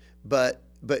that, but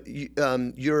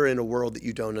you're in a world that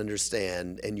you don't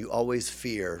understand, and you always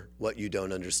fear what you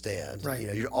don't understand. Right.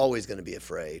 You're always going to be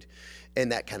afraid.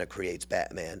 And that kind of creates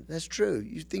Batman. That's true.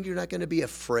 You think you're not going to be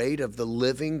afraid of the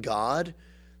living God?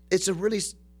 It's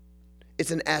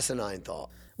an asinine thought.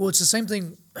 Well, it's the same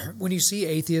thing when you see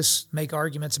atheists make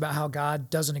arguments about how God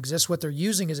doesn't exist. What they're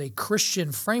using is a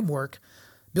Christian framework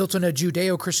built on a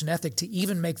Judeo-Christian ethic to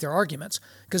even make their arguments.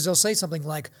 Because they'll say something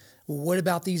like, well, what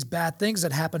about these bad things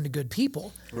that happen to good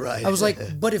people? Right. I was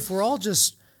like, but if we're all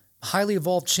just highly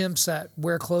evolved chimps that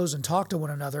wear clothes and talk to one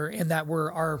another, and that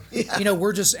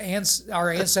we're just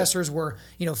our ancestors were,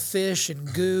 fish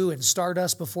and goo and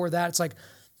stardust before that. It's like,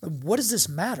 what does this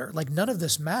matter? Like, none of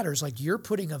this matters. Like, you're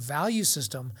putting a value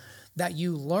system that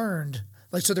you learned.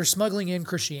 Like, so they're smuggling in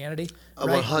Christianity.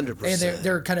 Right? 100%. And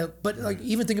they're kind of, but like,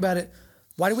 even think about it.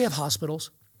 Why do we have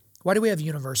hospitals? Why do we have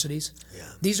universities? Yeah.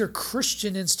 These are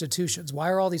Christian institutions. Why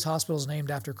are all these hospitals named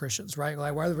after Christians, right?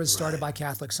 Like, why were they started by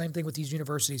Catholics? Same thing with these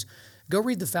universities. Go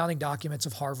read the founding documents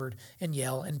of Harvard and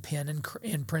Yale and Penn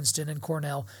and Princeton and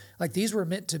Cornell. Like, these were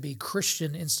meant to be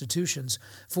Christian institutions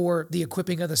for the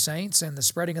equipping of the saints and the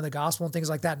spreading of the gospel and things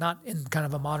like that, not in kind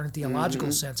of a modern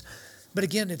theological sense. But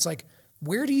again, it's like,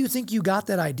 where do you think you got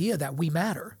that idea that we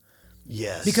matter?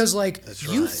 Yes. Because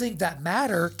you think that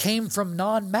matter came from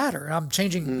non-matter. I'm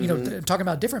changing, talking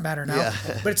about different matter now.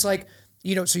 Yeah. But it's like,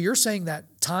 so you're saying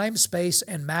that time, space,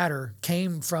 and matter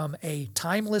came from a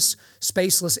timeless,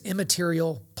 spaceless,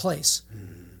 immaterial place.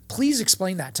 Please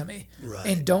explain that to me. Right.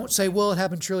 And don't say, well, it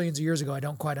happened trillions of years ago. I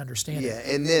don't quite understand it. Yeah,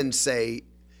 and then say,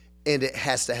 and it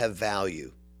has to have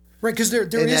value. Right, because there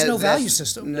is no value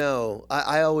system. No.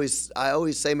 I always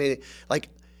say,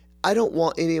 I don't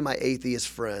want any of my atheist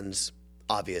friends,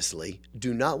 obviously,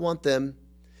 do not want them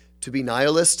to be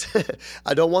nihilist.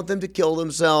 I don't want them to kill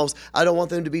themselves. I don't want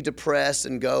them to be depressed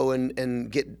and go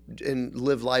and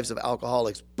live lives of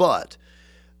alcoholics. But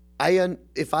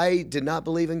if I did not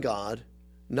believe in God,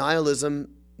 nihilism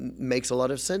makes a lot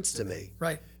of sense to me.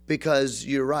 Right. Because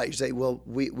you're right. You say, well,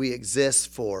 we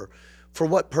exist for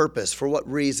what purpose? For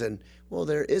what reason? Well,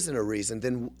 there isn't a reason.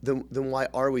 Then why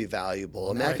are we valuable?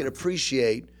 I mean, I can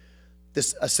appreciate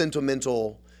a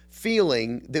sentimental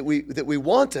feeling that we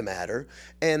want to matter,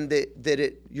 and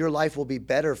that your life will be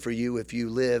better for you if you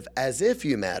live as if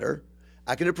you matter.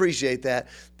 I can appreciate that,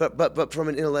 but from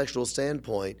an intellectual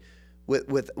standpoint,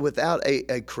 without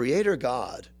a creator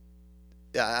God,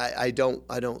 I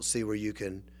don't see where you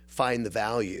can find the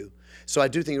value. So I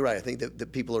do think you're right. I think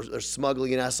that people are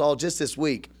smuggling, and I saw just this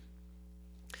week,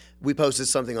 we posted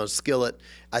something on Skillet.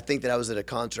 I think that I was at a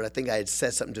concert. I think I had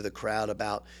said something to the crowd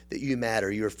about that you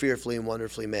matter. You are fearfully and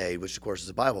wonderfully made, which, of course, is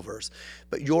a Bible verse.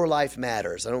 But your life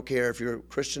matters. I don't care if you're a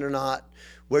Christian or not,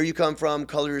 where you come from,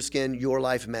 color of your skin, your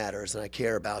life matters, and I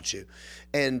care about you.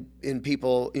 And in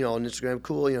people, on Instagram,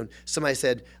 cool, somebody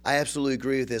said, I absolutely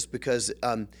agree with this because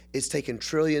it's taken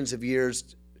trillions of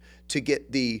years to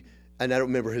get and I don't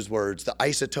remember his words, the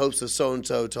isotopes of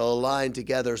so-and-so to align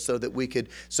together so that we could,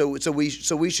 so we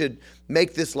should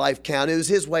make this life count. It was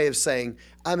his way of saying,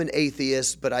 I'm an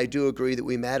atheist, but I do agree that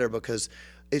we matter because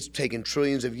it's taken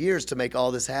trillions of years to make all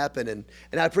this happen. And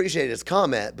I appreciate his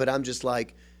comment, but I'm just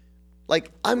like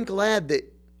I'm glad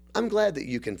that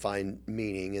you can find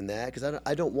meaning in that, because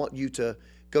I don't want you to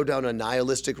go down a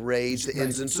nihilistic rage that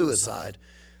ends in suicide.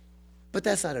 But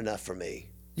that's not enough for me.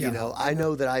 Yeah. I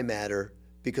know that I matter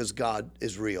because God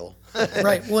is real.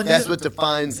 Right. Well, that's what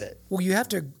defines it. Well, you have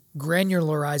to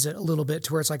granularize it a little bit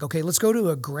to where it's like, okay, let's go to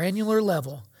a granular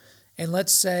level, and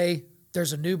let's say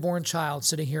there's a newborn child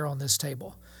sitting here on this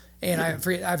table. And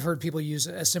I've heard people use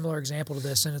a similar example to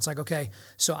this, and it's like, okay,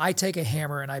 so I take a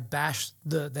hammer and I bash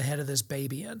the head of this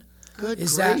baby in.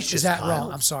 Is that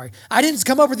wrong? I'm sorry. I didn't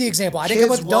come up with the example. I didn't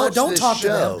come up. Don't talk to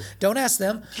them. Don't ask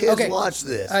them. Kids watch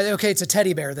this. Okay, it's a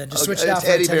teddy bear then. Just switch it out for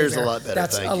a teddy bear. Teddy bear's a lot better.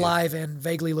 That's alive and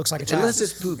vaguely looks like a child. Unless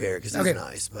it's Pooh Bear because he's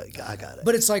nice, but I got it.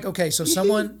 But it's like, okay, so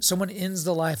someone ends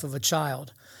the life of a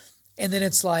child, and then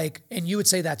it's like, and you would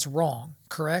say that's wrong,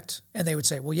 correct? And they would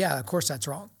say, well, yeah, of course that's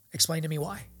wrong. Explain to me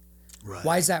why. Right.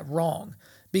 Why is that wrong?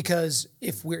 Because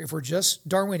if we're just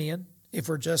Darwinian, if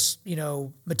we're just,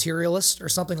 materialist or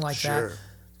something like that,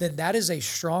 then that is a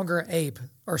stronger ape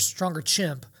or stronger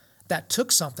chimp that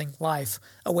took life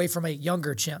away from a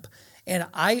younger chimp. And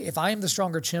if I am the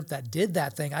stronger chimp that did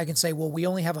that thing, I can say, well, we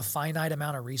only have a finite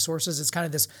amount of resources. It's kind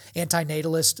of this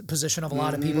antinatalist position of a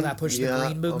lot of people that push the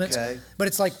green movement. Okay. But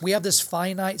it's like we have this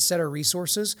finite set of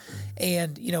resources.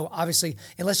 And, obviously,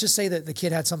 and let's just say that the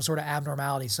kid had some sort of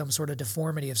abnormality, some sort of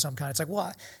deformity of some kind. It's like,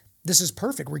 well, this is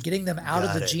perfect. We're getting them out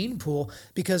of the gene pool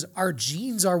because our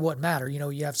genes are what matter.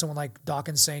 You have someone like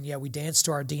Dawkins saying, yeah, we dance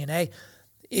to our DNA.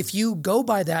 If you go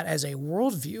by that as a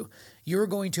worldview, you're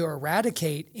going to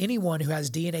eradicate anyone who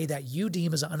has DNA that you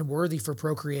deem as unworthy for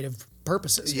procreative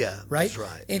purposes. Yeah, right? That's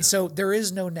right. And so there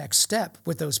is no next step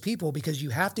with those people because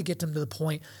you have to get them to the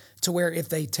point to where if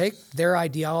they take their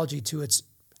ideology to its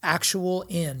actual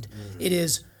end, it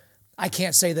is, I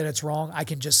can't say that it's wrong. I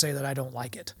can just say that I don't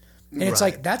like it. And it's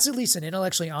like, that's at least an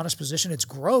intellectually honest position. It's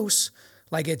gross.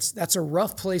 Like that's a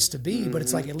rough place to be, but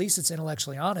it's like, at least it's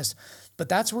intellectually honest. But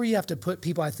that's where you have to put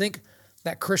people. I think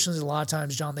that Christians a lot of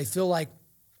times, John, they feel like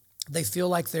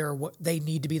they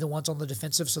need to be the ones on the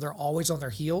defensive. So they're always on their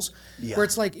heels where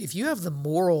it's like, if you have the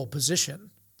moral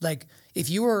position, like if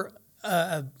you are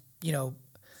a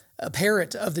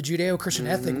parrot of the Judeo-Christian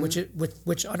ethic, which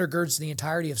undergirds the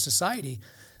entirety of society,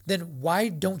 then why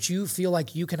don't you feel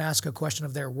like you can ask a question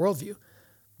of their worldview?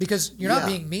 Because you're not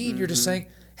being mean. You're just saying,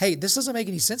 hey, this doesn't make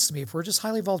any sense to me. If we're just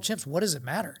highly evolved chimps, what does it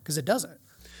matter? Because it doesn't.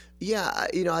 Yeah,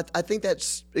 I think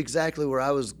that's exactly where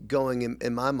I was going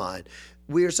in my mind.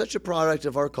 We are such a product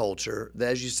of our culture that,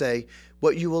 as you say,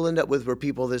 what you will end up with were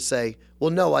people that say, well,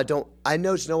 no, I don't. I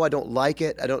don't like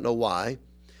it. I don't know why.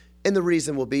 And the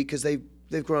reason will be because they've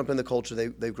grown up in the culture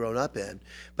they've grown up in.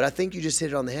 But I think you just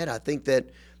hit it on the head. I think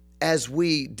that as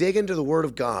we dig into the Word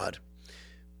of God,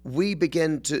 we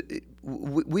become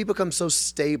so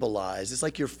stabilized. It's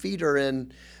like your feet are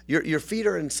in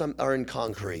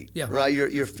concrete, right?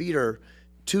 Your feet are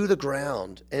to the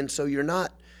ground, and so you're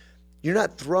not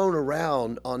thrown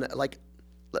around on like.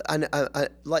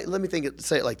 Let me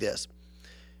say it like this.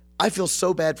 I feel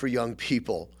so bad for young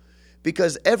people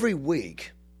because every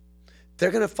week they're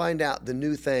going to find out the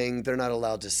new thing they're not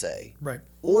allowed to say, right?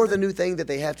 Or the new thing that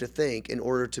they have to think in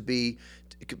order to be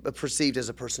perceived as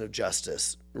a person of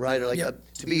justice, right? Or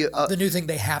to be the new thing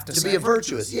they have to say. To be a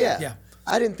virtuous, yeah.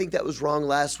 I didn't think that was wrong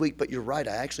last week, but you're right.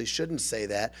 I actually shouldn't say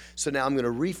that. So now I'm going to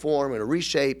reform and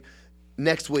reshape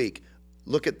next week.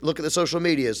 Look at the social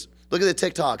medias. Look at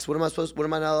the TikToks. What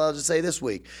am I not allowed to say this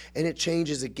week? And it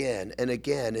changes again and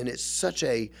again. And it's such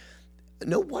a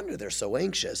no wonder they're so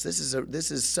anxious. This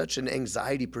is such an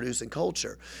anxiety-producing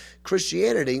culture.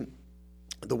 Christianity,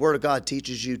 the Word of God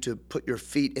teaches you to put your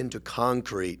feet into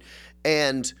concrete.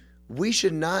 And we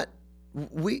should not,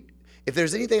 if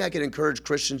there's anything I could encourage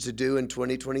Christians to do in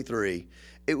 2023,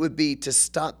 it would be to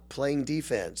stop playing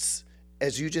defense.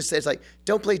 As you just said, it's like,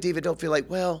 don't play defense. Don't feel like,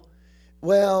 well,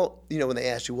 when they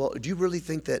ask you, well, do you really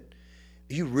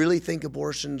think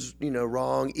abortion's,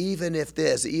 wrong? Even if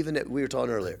we were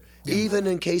talking earlier, even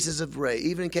in cases of rape,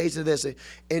 even in cases of this,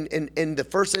 and the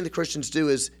first thing the Christians do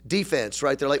is defense,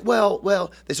 right? They're like,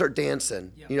 well, they start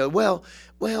dancing,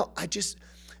 I just,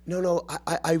 no,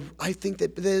 I think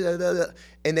that,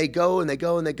 and they go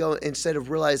instead of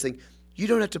realizing you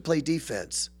don't have to play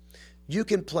defense. You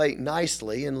can play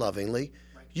nicely and lovingly.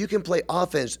 You can play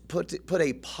offense, put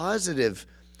a positive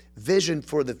vision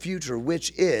for the future,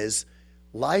 which is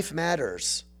life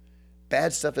matters.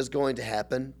 Bad stuff is going to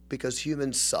happen because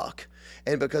humans suck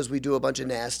and because we do a bunch of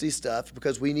nasty stuff,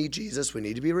 because we need Jesus, we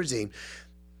need to be redeemed.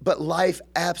 But life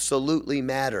absolutely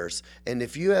matters. And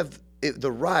if you have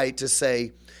the right to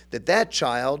say that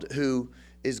child who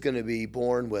is going to be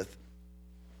born with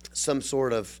some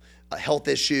sort of a health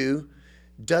issue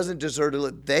doesn't deserve to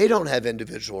live, they don't have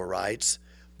individual rights,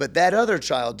 but that other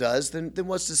child does, then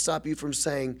what's to stop you from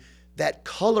saying that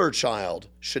color child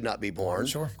should not be born?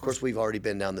 Sure. Of course, we've already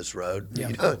been down this road,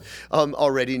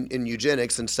 already in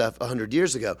eugenics and stuff 100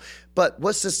 years ago. But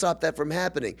what's to stop that from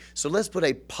happening? So let's put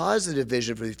a positive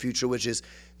vision for the future, which is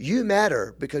you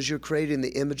matter because you're created in the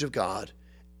image of God.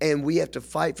 and we have to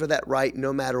fight for that right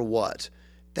no matter what.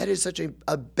 That is such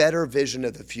a better vision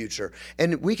of the future.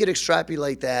 And we could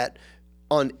extrapolate that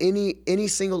on any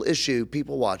single issue,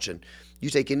 people watching. You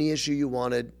take any issue you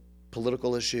wanted,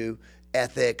 political issue,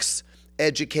 ethics,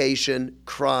 education,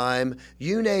 crime,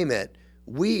 you name it.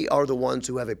 We are the ones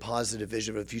who have a positive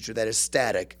vision of the future that is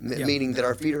static, meaning that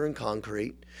our feet are in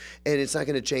concrete, and it's not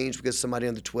going to change because somebody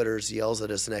on the Twitters yells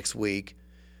at us next week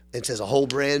and says a whole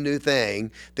brand new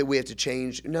thing that we have to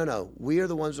change. No, we are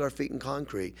the ones with our feet in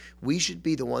concrete. We should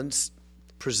be the ones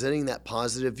presenting that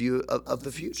positive view of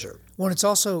the future. Well, it's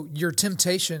also your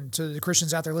temptation to the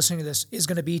Christians out there listening to this is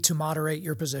going to be to moderate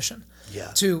your position.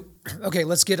 Yeah. Okay,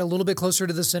 let's get a little bit closer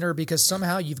to the center, because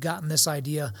somehow you've gotten this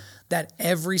idea that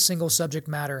every single subject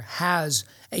matter has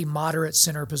a moderate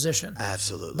center position.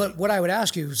 Absolutely. But what I would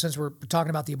ask you, since we're talking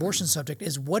about the abortion subject,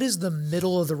 is what is the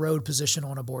middle of the road position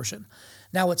on abortion?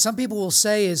 Now, what some people will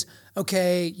say is,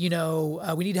 okay,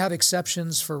 we need to have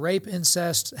exceptions for rape,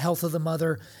 incest, health of the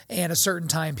mother, and a certain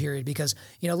time period because,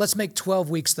 let's make 12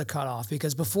 weeks the cutoff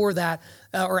because before that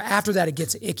or after that, it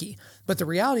gets icky. But the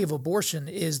reality of abortion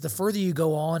is the further you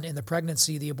go on in the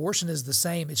pregnancy, the abortion is the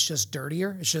same. It's just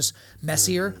dirtier. It's just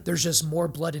messier. Mm-hmm. There's just more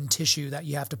blood and tissue that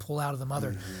you have to pull out of the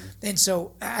mother. Mm-hmm. And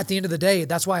so at the end of the day,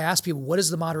 that's why I ask people, what is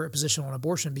the moderate position on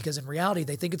abortion? Because in reality,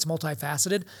 they think it's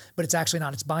multifaceted, but it's actually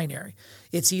not. It's binary.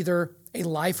 It's either a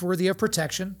life worthy of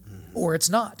protection or it's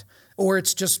not. Or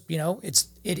it's just, it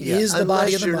is the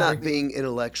body of the mother. Unless you're not being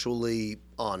intellectually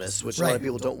honest, which a lot of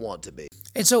people don't want to be.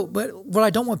 And so, but what I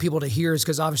don't want people to hear is,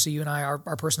 because obviously you and I,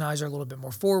 our personalities are a little bit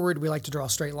more forward. We like to draw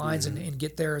straight lines and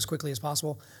get there as quickly as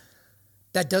possible.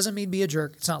 That doesn't mean be a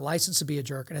jerk. It's not licensed to be a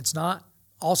jerk. And it's not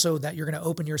also that you're going to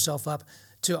open yourself up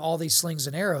to all these slings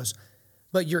and arrows.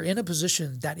 But you're in a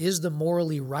position that is the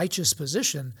morally righteous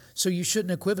position, so you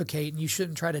shouldn't equivocate and you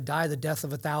shouldn't try to die the death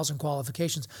of 1,000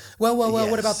 qualifications. Well,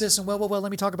 yes. What about this? And well, let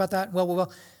me talk about that.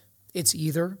 Well. It's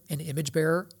either an image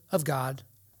bearer of God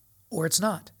or it's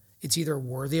not. It's either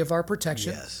worthy of our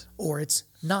protection or it's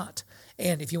not.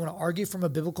 And if you want to argue from a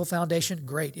biblical foundation,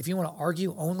 great. If you want to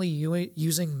argue only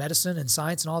using medicine and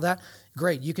science and all that,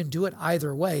 great. You can do it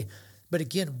either way. But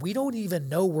again, we don't even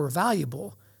know we're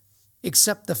valuable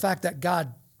except the fact that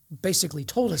God basically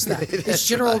told us that. It's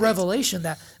general revelation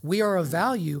that we are of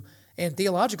value. And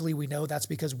theologically, we know that's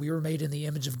because we were made in the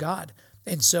image of God.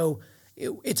 And so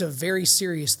it's a very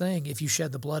serious thing if you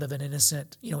shed the blood of an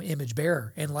innocent, image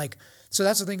bearer. And so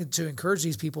that's the thing to encourage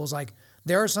these people is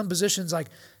there are some positions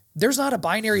there's not a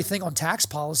binary thing on tax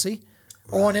policy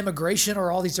or on immigration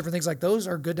or all these different things. Those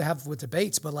are good to have with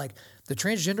debates, but the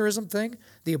transgenderism thing,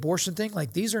 the abortion thing,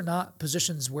 these are not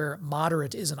positions where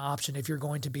moderate is an option if you're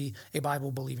going to be a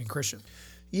Bible believing Christian.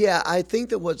 Yeah, I think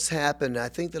that what's happened, I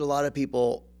think that a lot of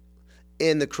people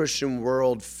in the Christian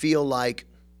world feel like,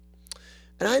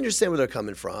 and I understand where they're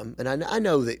coming from, and I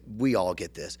know that we all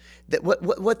get this, that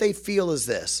what they feel is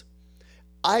this: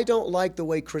 I don't like the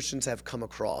way Christians have come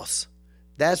across.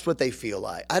 That's what they feel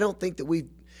like. I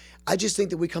just think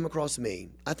that we come across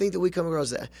mean. I think that we come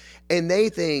across that. And they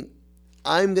think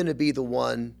I'm going to be the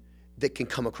one that can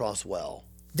come across well.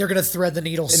 They're going to thread the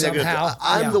needle somehow.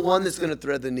 I'm the one that's going to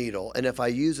thread the needle. And if I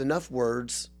use enough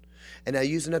words and I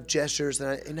use enough gestures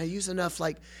and I use enough,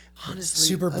 honestly,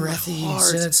 super breathy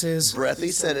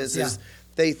sentences.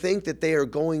 They think that they are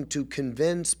going to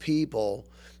convince people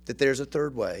that there's a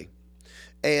third way.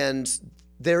 And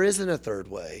there isn't a third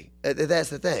way. That's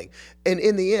the thing. And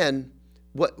in the end,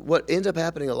 what ends up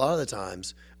happening a lot of the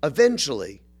times,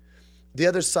 eventually, the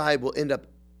other side will end up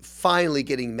finally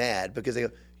getting mad because they go,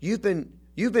 you've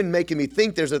been making me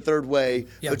think there's a third way,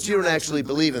 but you don't actually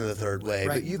believe in the third way.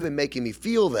 Right. But you've been making me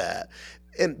feel that.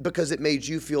 And because it made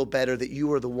you feel better that you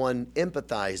were the one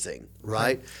empathizing,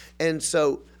 right? And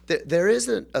so there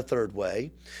isn't a third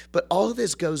way, but all of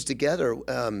this goes together.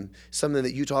 Something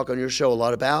that you talk on your show a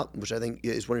lot about, which I think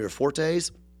is one of your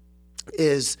fortes,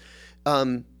 is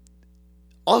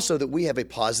also that we have a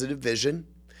positive vision.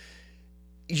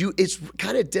 It's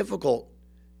kind of difficult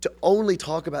to only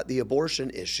talk about the abortion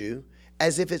issue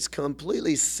as if it's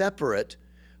completely separate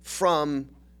from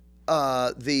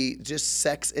the just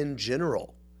sex in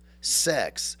general.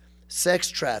 Sex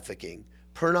trafficking,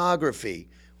 pornography.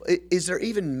 Is there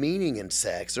even meaning in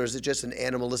sex, or is it just an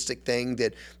animalistic thing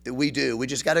that we do? We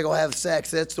just got to go have sex.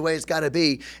 That's the way it's got to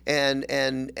be.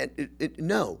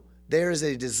 No. There is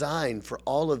a design for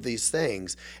all of these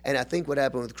things. And I think what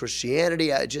happened with Christianity,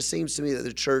 it just seems to me that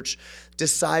the church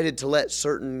decided to let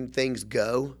certain things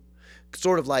go.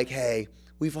 Sort of like, hey,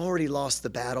 we've already lost the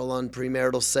battle on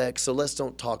premarital sex, so let's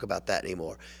don't talk about that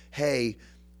anymore. Hey,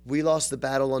 We lost the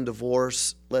battle on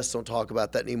divorce. Let's don't talk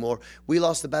about that anymore. We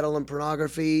lost the battle on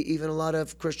pornography. Even a lot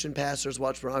of Christian pastors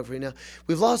watch pornography now.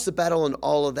 We've lost the battle on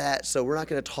all of that, so we're not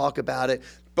going to talk about it,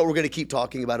 but we're going to keep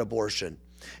talking about abortion.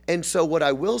 And so what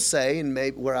I will say, and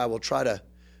maybe where I will try to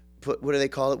put, what do they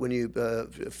call it when you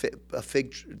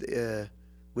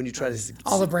when you try to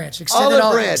olive branch, extend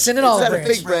olive branch. Extend an olive branch. It's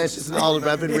not a fig branch. It's an olive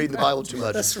branch. I've been reading the Bible too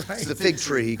much. That's right. It's the fig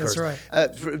tree. That's right.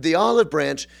 The olive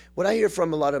branch. What I hear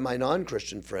from a lot of my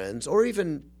non-Christian friends, or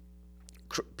even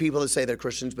people that say they're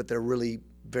Christians but they're really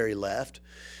very left,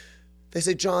 they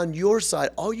say, John, your side,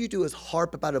 all you do is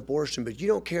harp about abortion, but you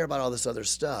don't care about all this other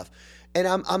stuff. And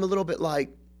I'm a little bit like,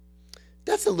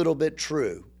 that's a little bit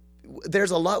true.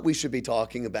 There's a lot we should be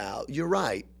talking about. You're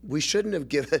right. We shouldn't have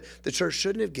given, the church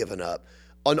shouldn't have given up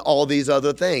on all these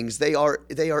other things. They are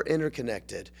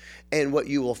interconnected. And what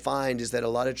you will find is that a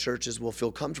lot of churches will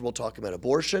feel comfortable talking about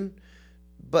abortion,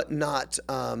 but not,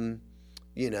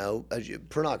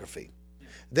 pornography.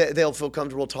 They'll feel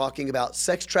comfortable talking about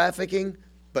sex trafficking,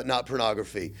 but not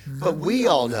pornography. But we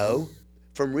all know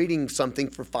from reading something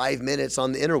for 5 minutes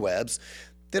on the interwebs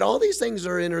that all these things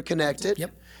are interconnected.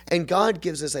 Yep. And God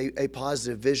gives us a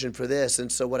positive vision for this.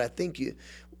 And so what I think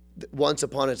once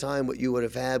upon a time, what you would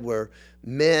have had were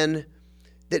men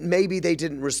that maybe they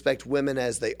didn't respect women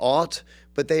as they ought,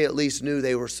 but they at least knew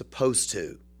they were supposed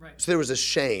to. Right. So there was a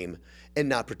shame in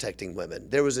not protecting women.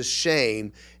 There was a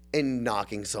shame in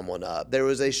knocking someone up. There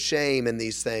was a shame in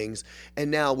these things.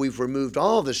 And now we've removed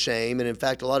all the shame. And in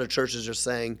fact, a lot of churches are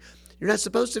saying, you're not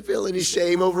supposed to feel any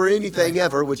shame over anything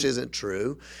ever, which isn't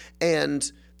true. And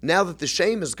now that the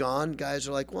shame is gone, guys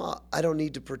are like, well, I don't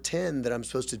need to pretend that I'm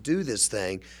supposed to do this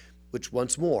thing, which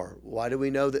once more, why do we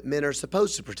know that men are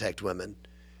supposed to protect women?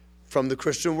 From the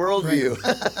Christian worldview.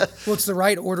 Right. Well, it's the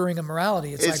right ordering of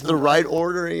morality. It's like, the right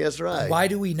ordering, that's right. Why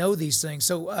do we know these things?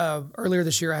 So earlier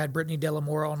this year, I had Brittany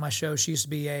Delamora on my show. She used to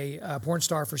be a porn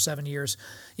star for 7 years,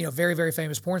 very, very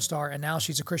famous porn star, and now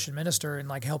she's a Christian minister and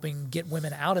like helping get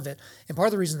women out of it. And part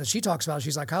of the reason that she talks about it,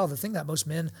 she's like, Kyle, the thing that most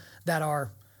men that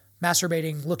are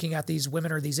masturbating, looking at these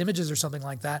women or these images or something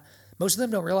like that, most of them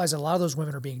don't realize that a lot of those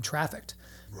women are being trafficked.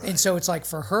 Right. And so it's like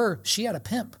for her, she had a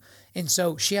pimp. And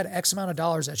so she had X amount of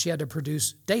dollars that she had to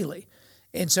produce daily.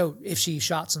 And so if she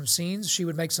shot some scenes, she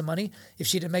would make some money. If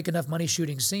she didn't make enough money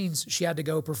shooting scenes, she had to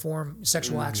go perform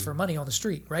sexual acts for money on the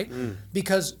street, right?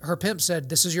 Because her pimp said,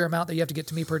 this is your amount that you have to get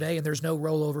to me per day, and there's no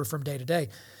rollover from day to day.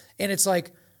 And it's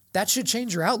like, that should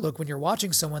change your outlook when you're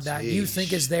watching someone that you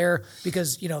think is there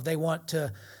because, they want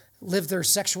to live their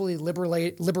sexually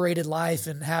liberated life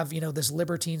and have, this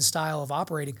libertine style of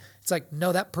operating. It's like,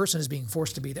 no, that person is being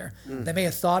forced to be there. They may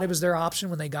have thought it was their option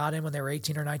when they got in when they were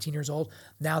 18 or 19 years old.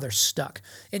 Now they're stuck.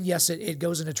 And yes, it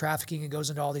goes into trafficking. It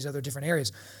goes into all these other different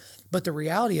areas. But the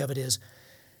reality of it is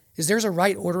there's a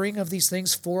right ordering of these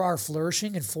things for our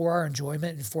flourishing and for our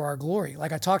enjoyment and for our glory.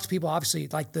 Like I talk to people, obviously,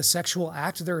 like the sexual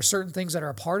act, there are certain things that are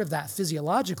a part of that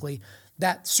physiologically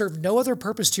that serve no other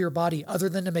purpose to your body other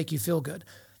than to make you feel good.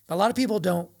 A lot of people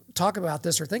don't talk about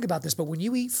this or think about this, but when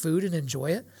you eat food and enjoy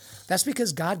it, that's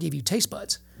because God gave you taste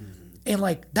buds. And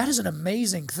like, that is an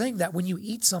amazing thing that when you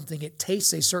eat something, it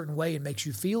tastes a certain way and makes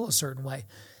you feel a certain way.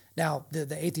 Now,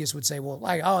 the atheist would say, well,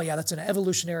 like, oh yeah, that's an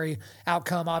evolutionary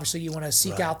outcome. Obviously you want to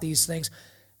seek out these things.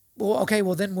 Well, okay,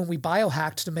 well then when we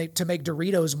biohacked to make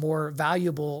Doritos more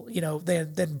valuable,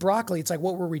 than broccoli, it's like,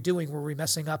 what were we doing? Were we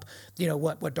messing up,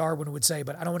 what Darwin would say?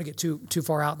 But I don't want to get too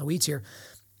far out in the weeds here.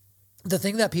 The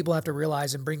thing that people have to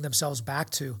realize and bring themselves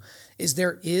back to is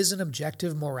there is an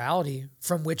objective morality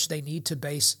from which they need to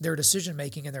base their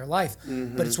decision-making in their life.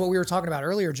 But it's what we were talking about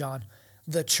earlier, John.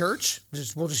 The church,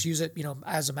 we'll just use it,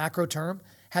 as a macro term,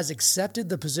 has accepted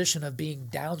the position of being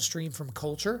downstream from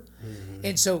culture.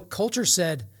 And so culture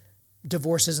said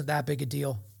divorce isn't that big a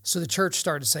deal. So the church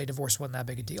started to say divorce wasn't that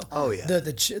big a deal. Oh, yeah.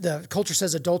 The culture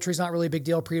says adultery is not really a big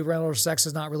deal. Premarital sex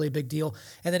is not really a big deal.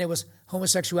 And then it was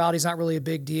homosexuality is not really a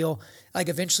big deal. Like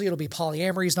eventually it'll be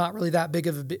polyamory is not really that big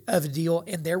of a deal.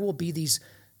 And there will be these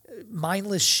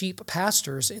mindless sheep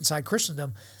pastors inside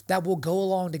Christendom that will go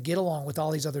along to get along with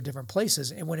all these other different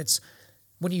places. And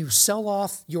when you sell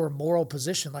off your moral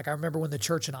position, like I remember when the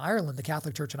church in Ireland, the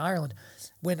Catholic Church in Ireland,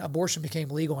 when abortion became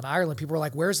legal in Ireland, people were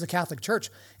like, where's the Catholic Church?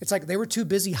 It's like they were too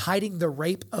busy hiding the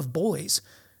rape of boys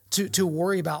to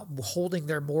worry about holding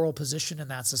their moral position in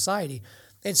that society.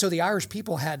 And so the Irish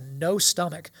people had no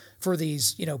stomach for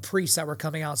these, priests that were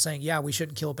coming out saying, yeah, we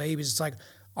shouldn't kill babies. It's like,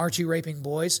 aren't you raping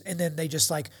boys? And then they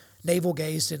just like navel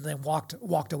gazed and then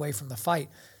walked away from the fight.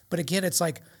 But again, it's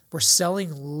like we're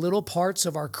selling little parts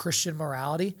of our Christian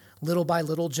morality, little by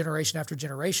little, generation after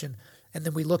generation, And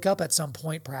then we look up at some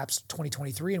point, perhaps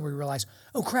 2023, and we realize,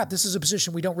 oh crap, this is a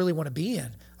position we don't really want to be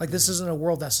in. Like this isn't a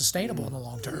world that's sustainable in the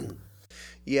long term.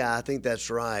 Yeah, I think that's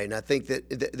right. And I think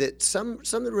that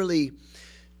something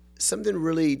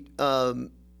really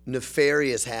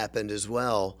nefarious happened as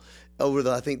well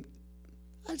over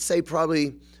I'd say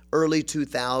probably early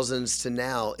 2000s to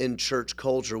now in church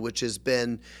culture, which has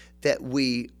been that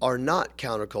we are not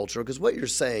countercultural. Because what you're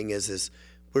saying is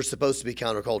we're supposed to be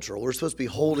countercultural. We're supposed to be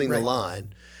holding the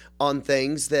line on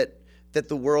things that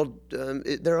the world,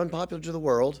 they're unpopular to the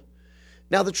world.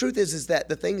 Now, the truth is that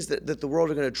the things that the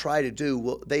world are going to try to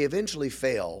do, they eventually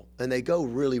fail, and they go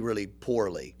really, really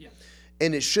poorly. Yeah.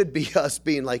 And it should be us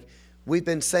being like, we've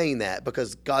been saying that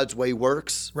because God's way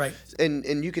works. Right.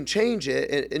 And you can change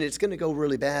it, and it's going to go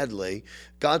really badly.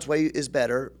 God's way is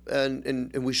better,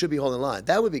 and we should be holding the line.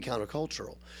 That would be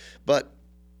countercultural. But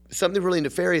something really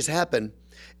nefarious happened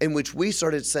in which we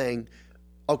started saying,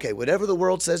 okay, whatever the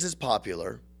world says is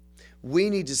popular,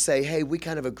 we need to say, hey, we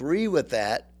kind of agree with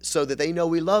that so that they know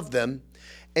we love them.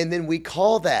 And then we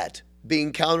call that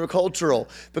being countercultural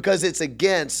because it's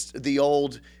against the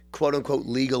old quote unquote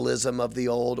legalism of the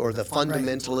old or the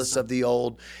fundamentalists of the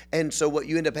old. And so what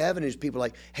you end up having is people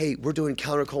like, hey, we're doing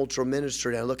countercultural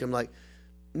ministry. And I look at them like,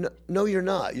 no, you're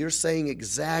not. You're saying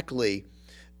exactly.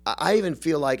 I even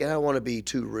feel like, and I don't want to be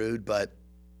too rude, but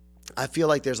I feel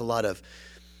like there's a lot of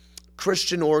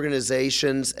Christian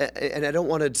organizations, and I don't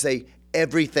want to say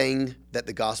everything that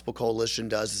the Gospel Coalition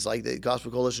does. It's like the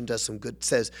Gospel Coalition does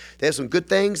says they have some good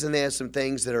things, and they have some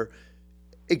things that are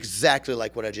exactly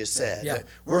like what I just said. Yeah.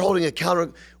 We're holding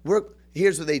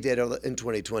here's what they did in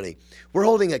 2020. We're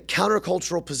holding a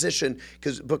countercultural position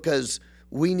because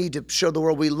we need to show the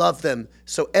world we love them,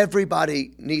 so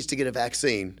everybody needs to get a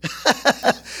vaccine.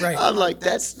 Right. I'm like,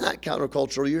 that's not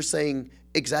countercultural. You're saying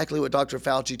exactly what Dr.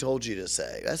 Fauci told you to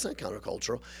say. That's not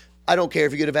countercultural. I don't care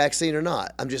if you get a vaccine or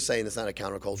not. I'm just saying it's not a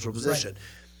countercultural position. Right.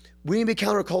 We need to be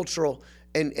countercultural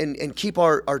and keep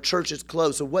our churches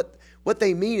closed. So what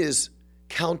they mean is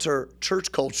counter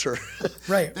church culture.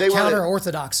 Right. Counter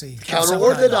orthodoxy. Counter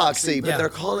orthodoxy, but they're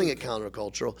calling it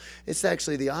countercultural. It's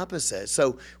actually the opposite.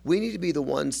 So we need to be the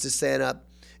ones to stand up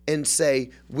and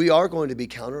say we are going to be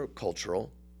countercultural.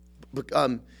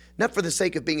 Not for the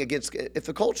sake of being against, if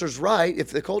the culture's right, if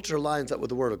the culture lines up with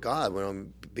the Word of God, we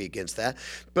don't be against that.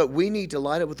 But we need to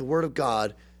line up with the Word of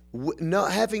God,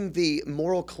 not having the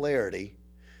moral clarity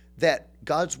that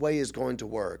God's way is going to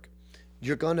work.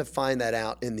 You're going to find that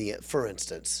out in the end. For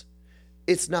instance,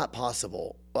 it's not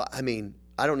possible. Well, I mean,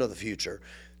 I don't know the future,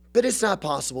 but it's not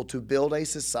possible to build a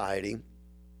society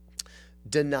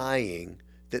denying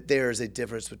that there is a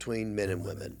difference between men and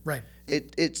women. Right.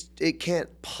 It can't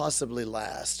possibly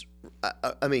last.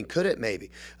 I mean, could it?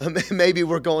 Maybe. Maybe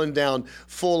we're going down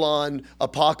full on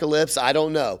apocalypse. I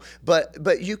don't know.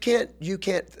 But you can't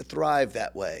thrive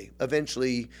that way.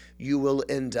 Eventually, you will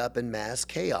end up in mass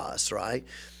chaos, right?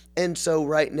 And so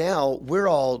right now, we're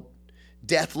all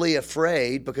deathly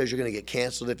afraid because you're going to get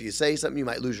canceled if you say something. You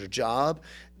might lose your job.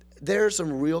 There are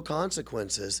some real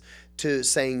consequences to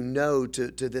saying no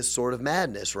to this sort of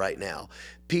madness right now.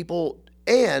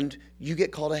 And you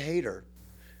get called a hater.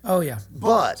 Oh, yeah.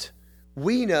 But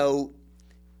we know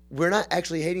we're not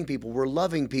actually hating people. We're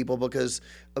loving people because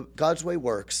God's way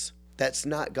works. That's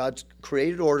not God's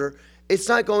created order. It's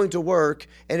not going to work,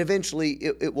 and eventually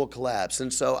it will collapse.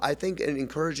 And so I think in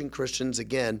encouraging Christians,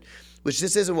 again, which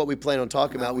this isn't what we plan on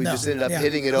talking about. We just ended up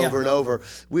hitting it over and over.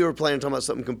 We were planning on talking about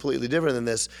something completely different than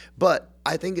this. But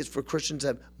I think it's for Christians to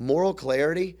have moral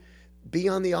clarity, be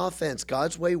on the offense.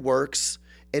 God's way works,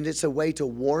 and it's a way to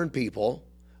warn people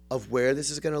of where this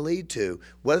is going to lead to.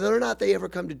 Whether or not they ever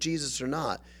come to Jesus or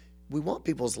not, we want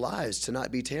people's lives to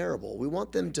not be terrible. We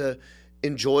want them to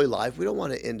enjoy life. We don't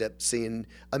want to end up seeing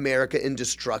America in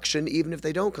destruction, even if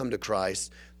they don't come to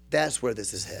Christ. That's where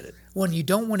this is headed. When you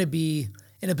don't want to be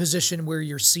in a position where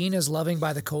you're seen as loving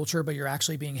by the culture, but you're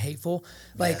actually being hateful.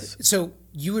 So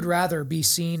you would rather be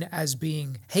seen as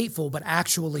being hateful, but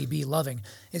actually be loving.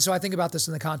 And so I think about this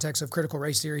in the context of critical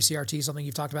race theory, CRT, something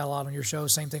you've talked about a lot on your show,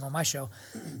 same thing on my show.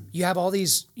 You have all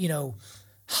these,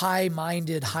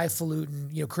 high-minded, highfalutin,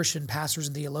 Christian pastors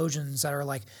and theologians that are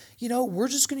like, we're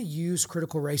just going to use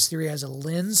critical race theory as a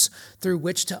lens through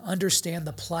which to understand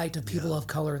the plight of people of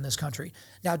color in this country.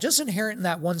 Now, just inherent in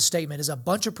that one statement is a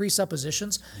bunch of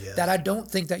presuppositions that I don't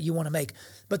think that you want to make.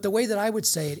 But the way that I would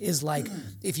say it is like,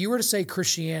 if you were to say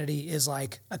Christianity is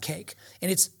like a cake,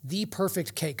 and it's the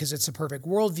perfect cake because it's the perfect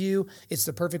worldview, it's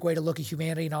the perfect way to look at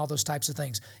humanity and all those types of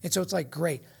things. And so it's like,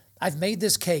 great. I've made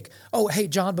this cake. Oh, hey,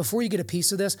 John, before you get a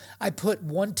piece of this, I put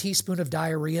 1 teaspoon of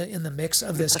diarrhea in the mix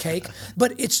of this cake,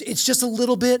 but it's just a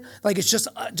little bit, like it's just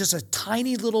a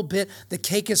tiny little bit. The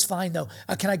cake is fine though.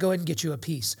 Can I go ahead and get you a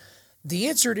piece? The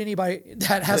answer to anybody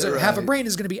that has half a brain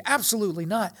is going to be absolutely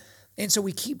not. And so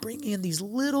we keep bringing in these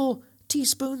little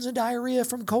teaspoons of diarrhea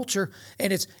from culture,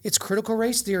 and it's critical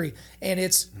race theory, and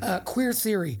it's queer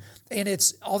theory, and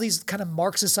it's all these kind of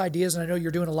Marxist ideas. And I know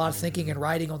you're doing a lot of thinking and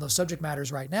writing on those subject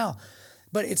matters right now,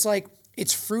 but it's like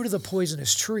it's fruit of the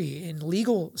poisonous tree. In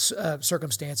legal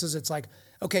circumstances, it's like,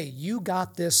 okay, you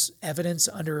got this evidence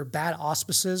under bad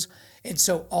auspices, and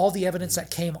so all the evidence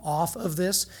that came off of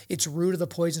this, it's root of the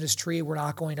poisonous tree. We're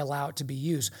not going to allow it to be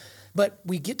used. But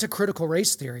we get to critical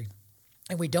race theory,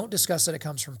 and we don't discuss that it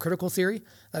comes from critical theory,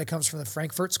 that it comes from the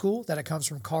Frankfurt School, that it comes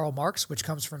from Karl Marx, which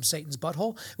comes from Satan's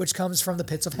butthole, which comes from the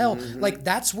pits of hell. Like,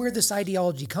 that's where this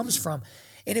ideology comes from.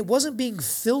 And it wasn't being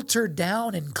filtered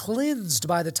down and cleansed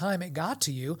by the time it got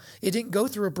to you. It didn't go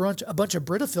through a bunch of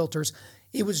Brita filters.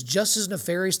 It was just as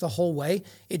nefarious the whole way.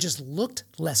 It just looked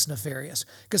less nefarious.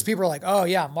 Because people are like, oh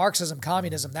yeah, Marxism,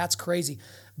 communism, that's crazy.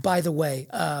 By the way,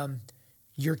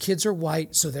 your kids are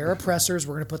white, so they're oppressors.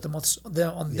 We're going to put them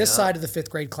on this side of the 5th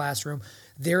grade classroom.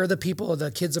 They're the people,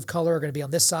 the kids of color are going to be on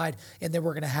this side, and then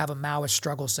we're going to have a Maoist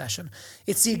struggle session.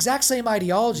 It's the exact same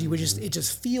ideology, it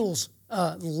just feels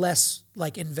less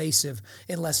like invasive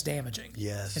and less damaging.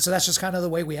 Yes. And so that's just kind of the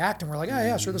way we act, and we're like, oh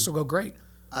yeah, sure, this will go great.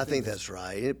 I think that's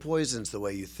right. It poisons the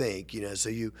way you think, So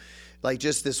you, like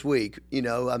just this week,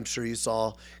 I'm sure you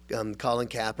saw Colin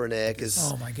Kaepernick is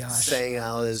oh my gosh. saying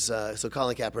how so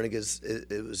Colin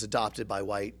Kaepernick it was adopted by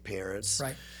white parents.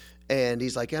 Right. And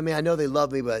he's like, I know they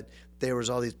love me, but there was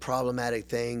all these problematic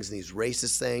things and these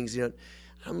racist things,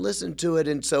 I'm listening to it.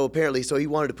 And so apparently, he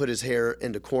wanted to put his hair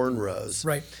into cornrows.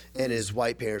 Right. And his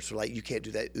white parents were like, you can't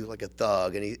do that, you're like a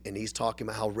thug. And he's talking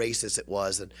about how racist it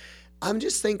was. And I'm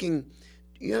just thinking,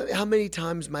 how many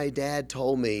times my dad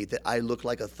told me that I look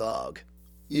like a thug?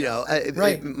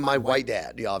 Right. My white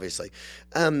dad, obviously.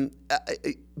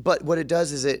 But what it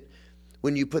does is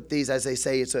when you put these, as they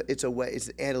say, it's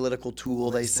an analytical tool.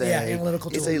 They say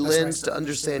analytical tool. It's a That's lens right. to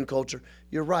understand culture.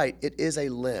 You're right. It is a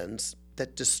lens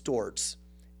that distorts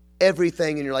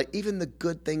everything in your life, even the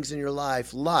good things in your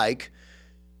life, like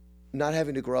not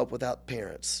having to grow up without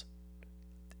parents.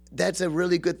 That's a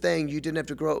really good thing. You didn't have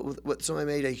to grow up with somebody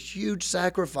made a huge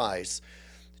sacrifice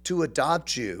to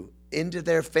adopt you into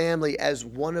their family as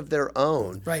one of their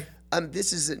own. Right.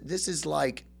 This is so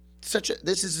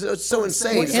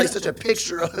insane. It's like such a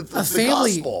picture of a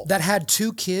family gospel. that had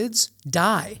 2 kids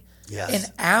die. Yes.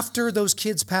 And after those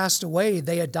kids passed away,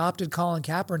 they adopted Colin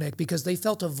Kaepernick because they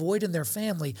felt a void in their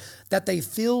family that they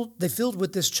filled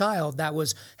with this child that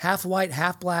was half white,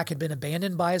 half black, had been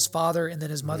abandoned by his father, and then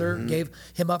his mother gave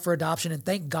him up for adoption. And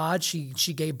thank God she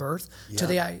gave birth to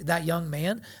that young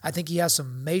man. I think he has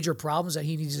some major problems that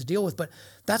he needs to deal with. But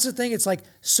that's the thing. It's like,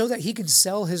 so that he can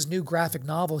sell his new graphic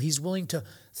novel, he's willing to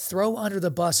throw under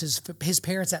the bus his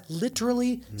parents that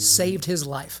literally saved his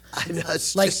life. I know,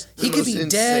 it's like, just he could be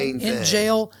dead in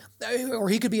jail, or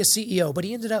he could be a CEO, but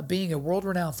he ended up being a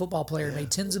world-renowned football player and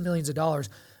made tens of millions of dollars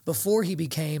before he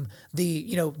became the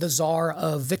czar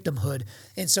of victimhood.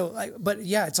 And so,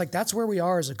 it's like, that's where we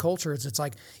are as a culture. It's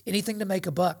like anything to make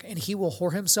a buck, and he will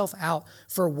whore himself out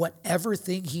for whatever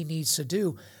thing he needs to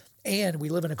do. And we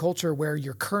live in a culture where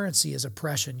your currency is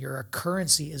oppression, your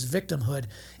currency is victimhood.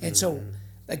 And so,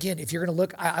 again, if you're going to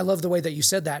look, I love the way that you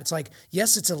said that. It's like,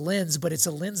 yes, it's a lens, but it's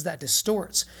a lens that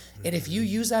distorts. And if you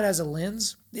use that as a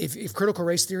lens, if critical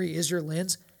race theory is your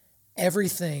lens,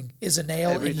 everything is a nail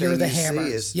and you're the hammer.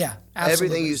 Absolutely.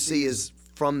 Everything you see is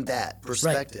from that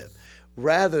perspective,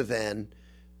 rather than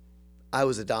I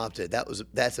was adopted.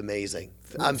 That's amazing.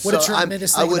 A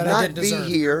tremendous thing I would that not I didn't be deserve.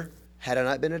 here had I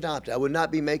not been adopted. I would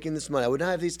not be making this money. I would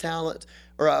not have these talents,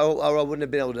 or I wouldn't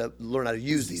have been able to learn how to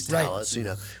use these talents,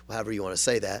 however you want to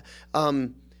say that.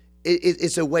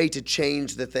 It's a way to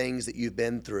change the things that you've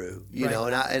been through, know,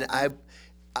 and I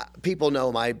people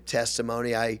know my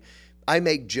testimony. I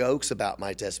make jokes about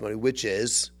my testimony, which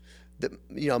is that,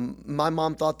 my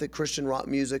mom thought that Christian rock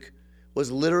music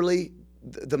was literally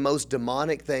the most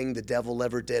demonic thing the devil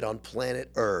ever did on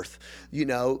planet Earth.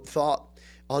 Thought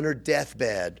on her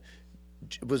deathbed,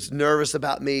 was nervous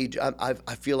about me.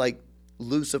 I feel like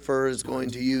Lucifer is going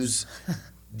to use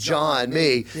John,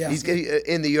 me. Yeah. He's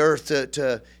in the earth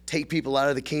to take people out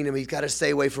of the kingdom. He's got to stay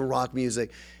away from rock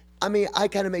music. I mean, I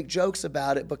kind of make jokes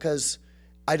about it because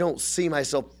I don't see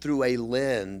myself through a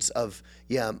lens of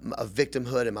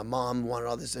victimhood, and my mom wanted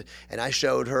all this, and I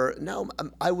showed her, no,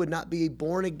 I would not be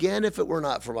born again if it were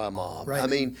not for my mom. Right. I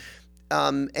mean,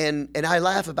 and I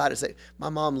laugh about it. Say, my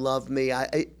mom loved me.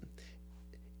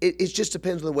 It just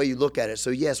depends on the way you look at it. So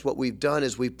yes, what we've done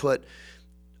is we've put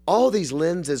all these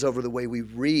lenses over the way we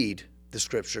read the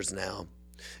scriptures now.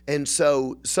 And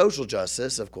so social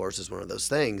justice, of course, is one of those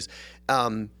things.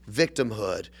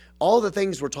 Victimhood, all the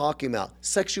things we're talking about.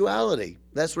 Sexuality,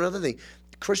 that's another thing.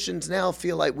 Christians now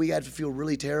feel like we have to feel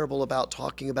really terrible about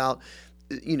talking about,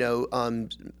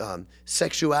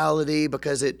 sexuality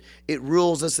because it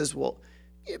rules us as, well,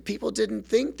 people didn't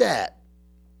think that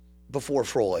before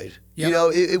Freud.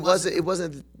 Yep. It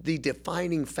wasn't the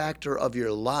defining factor of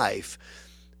your life.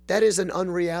 That is an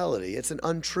unreality. It's an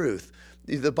untruth.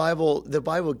 The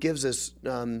Bible gives us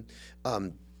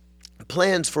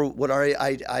plans for what our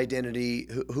identity,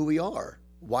 who we are,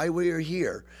 why we are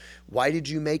here. Why did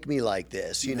you make me like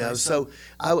this? So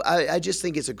I just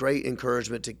think it's a great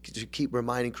encouragement to keep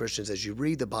reminding Christians as you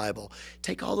read the Bible,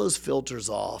 take all those filters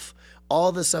off,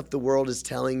 all the stuff the world is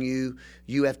telling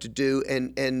you have to do,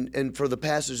 and for the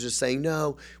pastors just saying,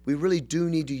 no, we really do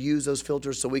need to use those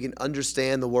filters so we can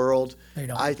understand the world.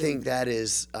 I think that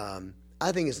is,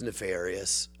 I think it's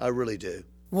nefarious. I really do.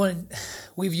 When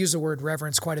we've used the word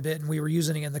reverence quite a bit, and we were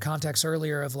using it in the context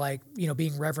earlier of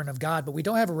being reverent of God, but we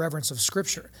don't have a reverence of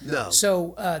Scripture. No.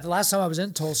 So the last time I was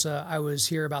in Tulsa, I was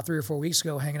here about 3 or 4 weeks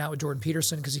ago hanging out with Jordan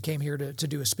Peterson because he came here to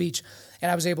do a speech, and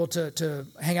I was able to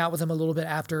hang out with him a little bit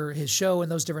after his show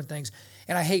and those different things.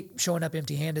 And I hate showing up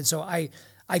empty-handed, so I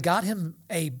got him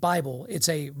a Bible. It's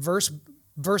a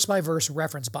verse-by-verse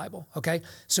reference Bible, okay?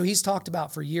 So he's talked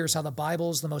about for years how the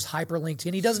Bible is the most hyperlinked,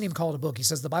 and he doesn't even call it a book. He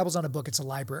says the Bible's not a book, it's a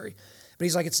library. But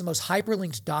he's like, it's the most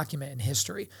hyperlinked document in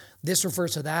history. This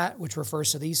refers to that, which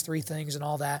refers to these 3 things and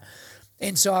all that.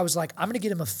 And so I was like, I'm going to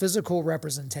get him a physical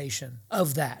representation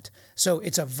of that. So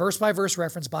it's a verse-by-verse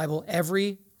reference Bible.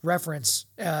 Every reference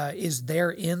is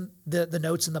there in the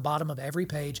notes in the bottom of every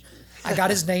page. I got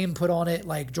his name put on it,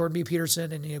 like Jordan B.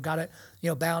 Peterson, and got it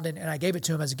bound, and I gave it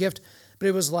to him as a gift. But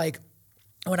it was like,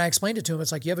 when I explained it to him,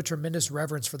 it's like you have a tremendous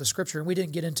reverence for the Scripture. And we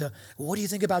didn't get into, well, what do you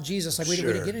think about Jesus? Like we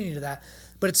didn't get into that.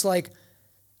 But it's like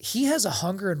he has a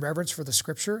hunger and reverence for the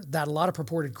Scripture that a lot of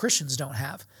purported Christians don't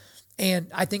have.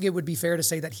 And I think it would be fair to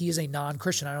say that he is a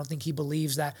non-Christian. I don't think he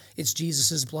believes that it's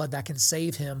Jesus's blood that can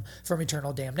save him from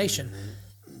eternal damnation.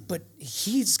 Mm-hmm. But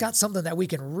he's got something that we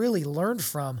can really learn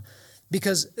from.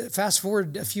 Because fast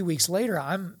forward a few weeks later,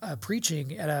 I'm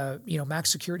preaching at a max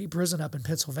security prison up in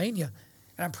Pennsylvania,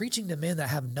 and I'm preaching to men that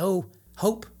have no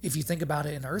hope, if you think about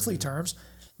it in earthly terms.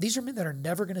 These are men that are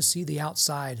never going to see the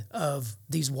outside of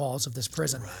these walls of this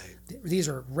prison. Right. These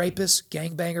are rapists,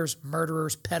 gangbangers,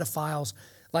 murderers, pedophiles,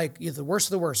 like the worst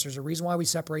of the worst. There's a reason why we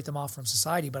separate them off from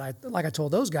society. But like I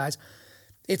told those guys,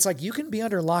 it's like you can be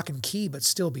under lock and key but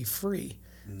still be free.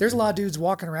 There's a lot of dudes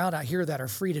walking around out here that are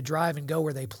free to drive and go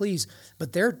where they please,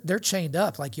 but they're chained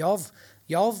up. Like y'all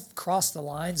crossed the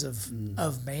lines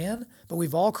of man, but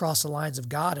we've all crossed the lines of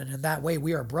God, and in that way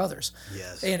we are brothers.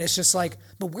 Yes. And it's just like,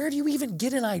 but where do you even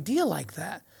get an idea like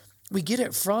that? We get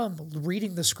it from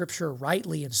reading the Scripture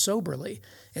rightly and soberly.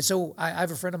 And so I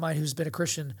have a friend of mine who's been a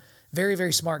Christian, very,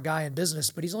 very smart guy in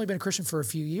business, but he's only been a Christian for a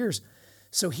few years.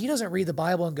 So he doesn't read the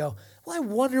Bible and go, well, I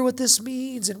wonder what this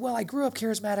means. And, well, I grew up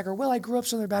charismatic, or, well, I grew up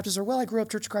Southern Baptist, or, well, I grew up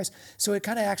Church of Christ. So it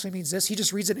kind of actually means this. He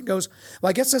just reads it and goes, well,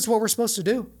 I guess that's what we're supposed to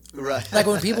do. Right. Like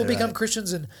when people become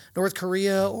Christians in North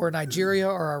Korea or Nigeria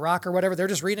or Iraq or whatever, they're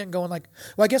just reading it and going like,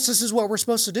 well, I guess this is what we're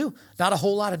supposed to do. Not a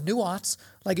whole lot of nuance.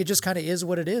 Like it just kind of is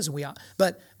what it is.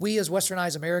 But we as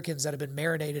Westernized Americans that have been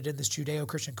marinated in this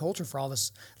Judeo-Christian culture for all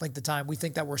this length of time, we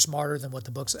think that we're smarter than what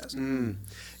the book says.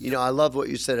 I love what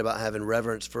you said about having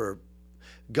reverence for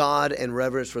God and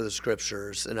reverence for the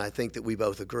Scriptures. And I think that we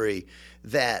both agree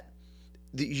that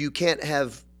you can't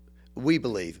have, we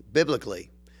believe,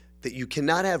 biblically, that you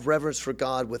cannot have reverence for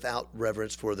God without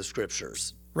reverence for the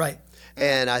Scriptures. Right.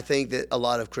 And I think that a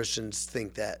lot of Christians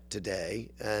think that today.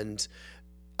 And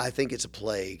I think it's a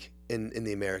plague in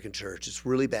the American church. It's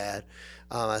really bad.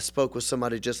 I spoke with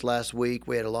somebody just last week.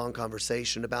 We had a long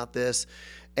conversation about this.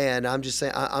 And I'm just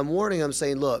saying, I'm warning, I'm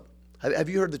saying, look, have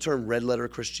you heard the term red letter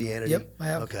Christianity? Yep, I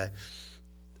have. Okay.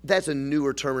 That's a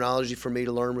newer terminology for me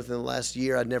to learn within the last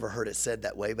year. I'd never heard it said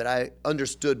that way, but I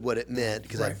understood what it meant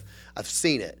because I've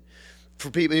seen it. For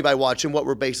people, anybody watching, what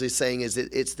we're basically saying is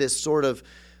it's this sort of,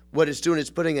 what it's doing is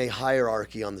putting a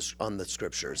hierarchy on the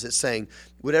Scriptures. It's saying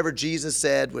whatever Jesus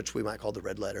said, which we might call the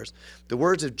red letters, the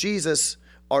words of Jesus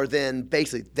are then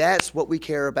basically, that's what we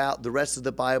care about. The rest of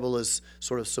the Bible is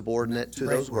sort of subordinate to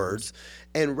those words.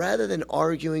 And rather than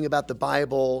arguing about the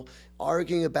Bible,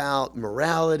 arguing about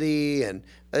morality and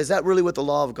is that really what the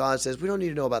law of God says? We don't need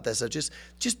to know about that stuff.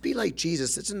 Just be like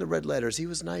Jesus. It's in the red letters. He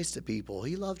was nice to people.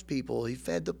 He loved people. He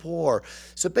fed the poor.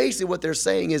 So basically what they're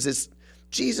saying is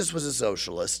Jesus was a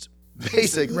socialist.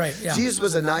 Basically, Right, yeah. Jesus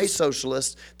was a nice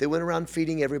socialist that went around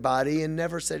feeding everybody and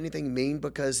never said anything mean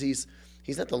because he's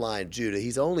not the Lion of Judah.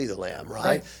 He's only the Lamb,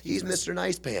 right? He's Mr.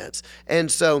 Nice Pants.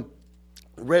 And so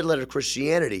red letter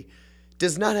Christianity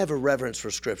does not have a reverence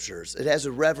for scriptures. It has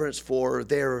a reverence for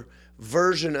their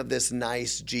version of this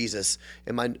nice Jesus.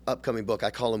 In my upcoming book,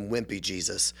 I call him Wimpy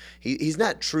Jesus. He's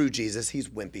not true Jesus. He's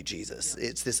Wimpy Jesus.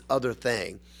 It's this other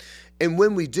thing. And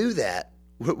when we do that,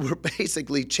 we're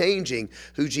basically changing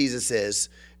who Jesus is,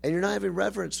 and you're not having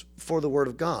reverence for the Word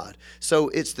of God. So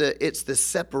it's the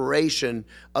separation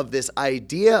of this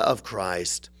idea of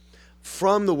Christ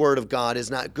from the Word of God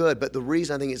is not good. But the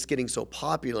reason I think it's getting so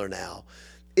popular now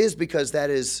is because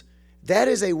that is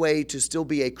a way to still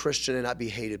be a Christian and not be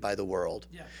hated by the world.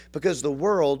 Yeah. Because the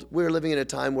world, we're living in a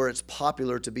time where it's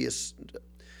popular to be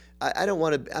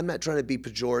I'm not trying to be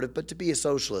pejorative, but to be a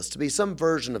socialist, to be some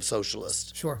version of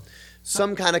socialist. Sure.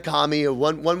 Some kind of commie, or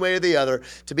one way or the other,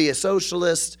 to be a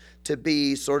socialist, to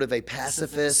be sort of a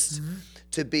pacifist,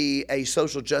 to be a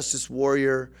social justice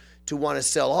warrior, to want to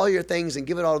sell all your things and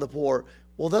give it all to the poor.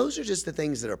 Well, those are just the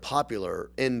things that are popular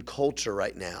in culture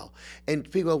right now. And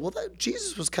people go, well,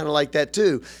 Jesus was kind of like that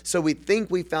too. So we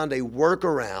think we found a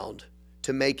workaround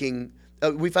to making,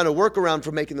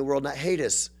 for making the world not hate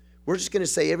us. We're just going to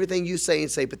say everything you say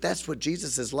and say, but that's what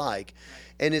Jesus is like.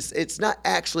 And it's not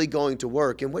actually going to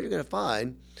work. And what you're going to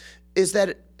find is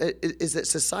that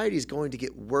society is going to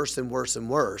get worse and worse and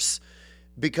worse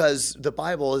because the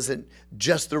Bible isn't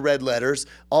just the red letters.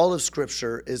 All of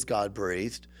Scripture is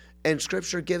God-breathed. And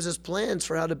Scripture gives us plans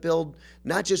for how to build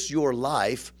not just your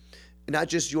life, not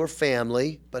just your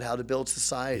family, but how to build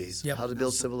societies, how to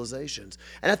build civilizations.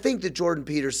 And I think that Jordan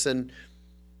Peterson,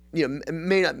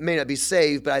 may not be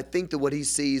saved, but I think that what he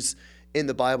sees in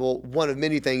the Bible, one of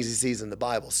many things he sees in the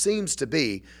Bible, seems to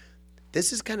be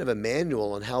this is kind of a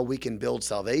manual on how we can build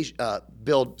civilizations.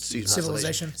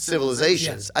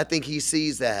 Yeah. I think he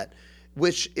sees that,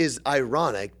 which is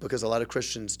ironic because a lot of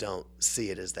Christians don't see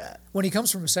it as that. When he comes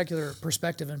from a secular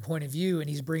perspective and point of view, and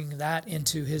he's bringing that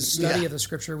into his study of the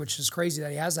Scripture, which is crazy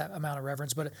that he has that amount of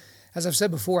reverence, but as I've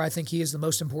said before, I think he is the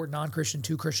most important non-Christian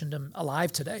to Christendom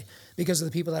alive today because of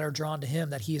the people that are drawn to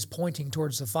him, that he is pointing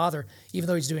towards the Father, even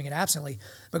though he's doing it absently.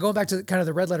 But going back to kind of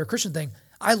the red letter Christian thing,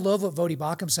 I love what Vodi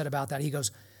Bakum said about that. He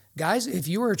goes, guys, if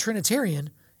you are a Trinitarian,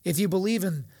 if you believe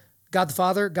in God the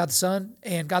Father, God the Son,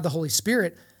 and God the Holy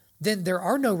Spirit, then there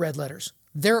are no red letters.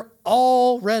 They're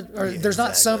all red, or there's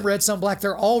not some red, some black.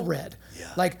 They're all red.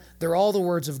 Yeah. Like they're all the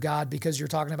words of God because you're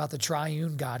talking about the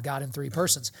triune God, God in three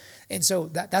persons. And so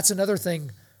that's another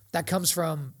thing that comes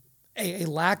from a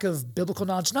lack of biblical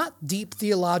knowledge, not deep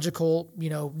theological,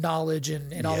 knowledge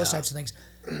and all those types of things,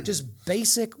 just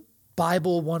basic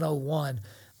Bible 101.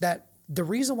 That the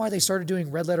reason why they started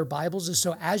doing red letter Bibles is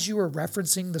so as you were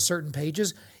referencing the certain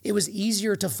pages, it was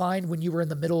easier to find when you were in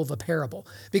the middle of a parable.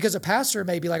 Because a pastor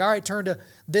may be like, all right, turn to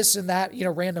this and that,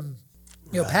 random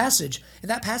passage. And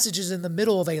that passage is in the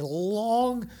middle of a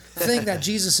long thing that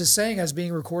Jesus is saying as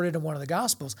being recorded in one of the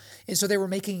Gospels. And so they were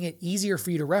making it easier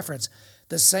for you to reference.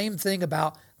 The same thing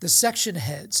about the section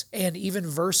heads and even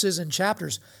verses and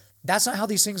chapters. That's not how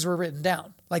these things were written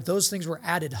down. Like those things were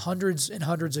added hundreds and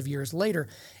hundreds of years later.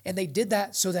 And they did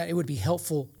that so that it would be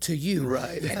helpful to you.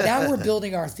 Right. And now we're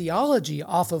building our theology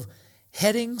off of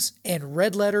headings and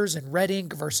red letters and red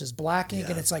ink versus black ink.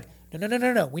 And it's like,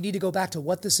 no. We need to go back to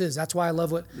what this is. That's why I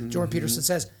love what Jordan Peterson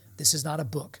says. This is not a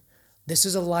book. This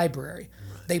is a library.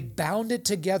 Right. They bound it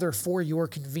together for your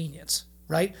convenience,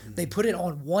 right? They put it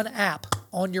on one app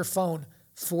on your phone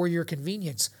for your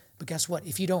convenience. But guess what?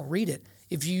 If you don't read it,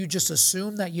 if you just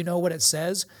assume that you know what it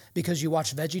says because you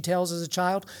watched VeggieTales as a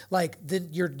child, then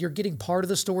you're getting part of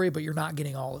the story, but you're not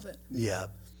getting all of it. Yeah.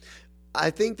 I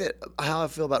think that how I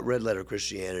feel about red letter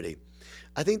Christianity,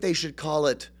 I think they should call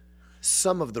it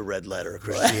some of the red letter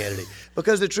Christianity.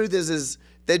 Because the truth is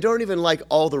they don't even like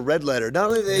all the red letter. Not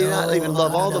only do they not even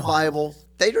love all the Bible,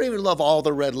 they don't even love all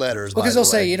the red letters. Because they'll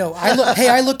say,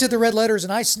 I looked at the red letters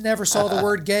and I never saw the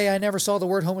word gay. I never saw the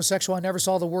word homosexual. I never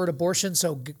saw the word abortion.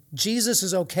 So Jesus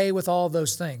is okay with all of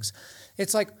those things.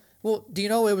 It's like, well, do you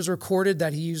know it was recorded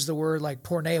that he used the word like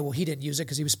porneia? Well, he didn't use it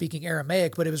because he was speaking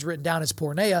Aramaic, but it was written down as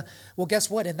porneia. Well, guess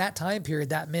what? In that time period,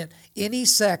 that meant any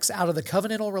sex out of the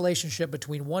covenantal relationship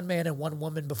between one man and one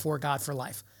woman before God for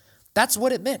life. That's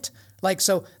what it meant. Like,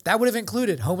 so that would have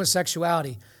included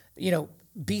homosexuality,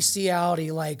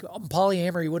 bestiality, like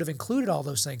polyamory would have included all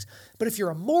those things. But if you're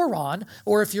a moron,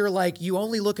 or if you're like, you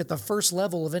only look at the first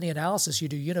level of any analysis, you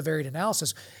do univariate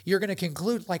analysis, you're going to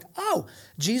conclude like, oh,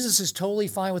 Jesus is totally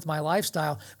fine with my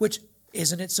lifestyle, which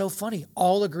isn't it so funny?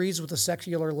 All agrees with the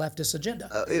secular leftist agenda.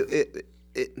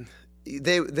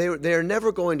 They're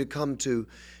never going to come to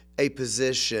a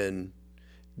position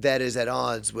that is at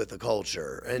odds with the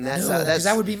culture, and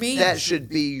that would be mean. That should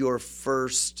be your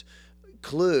first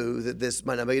clue that this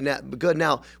might not be good.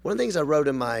 Now, one of the things I wrote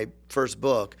in my first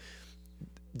book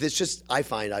that's just I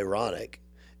find ironic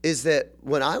is that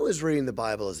when I was reading the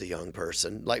Bible as a young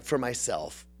person, like for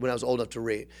myself, when I was old enough to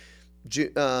read,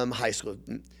 high school,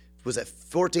 was at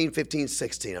 14, 15,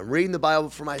 16, I'm reading the Bible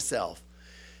for myself.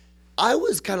 I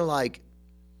was kind of like,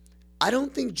 I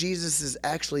don't think Jesus is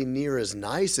actually near as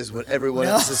nice as what everyone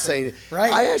else is saying.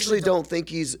 Right. I actually don't think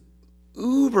he's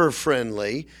uber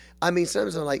friendly. I mean,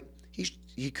 sometimes I'm like,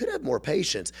 he could have more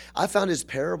patience. I found his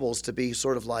parables to be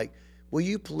sort of like, will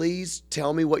you please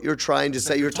tell me what you're trying to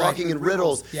say? You're talking in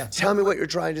riddles. Yeah. Tell me what you're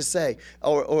trying to say.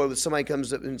 Or somebody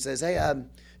comes up and says, hey, I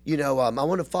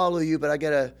want to follow you, but I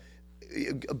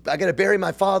gotta bury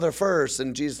my father first.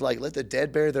 And Jesus is like, let the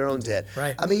dead bury their own dead.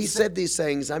 Right. I mean, he said these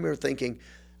things. I remember thinking,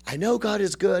 I know God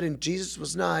is good and Jesus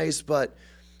was nice, but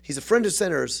he's a friend of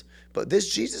sinners. But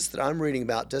this Jesus that I'm reading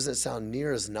about doesn't sound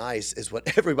near as nice as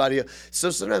what everybody. So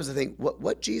sometimes I think,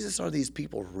 what Jesus are these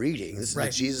people reading? This is the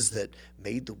Jesus that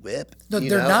made the whip. No,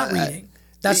 they're not reading.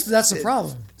 That's the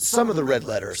problem. Some of the red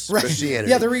letters, right. Christianity.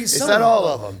 Yeah, they're reading some. It's not all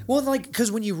of them. Well, like,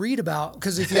 because when you read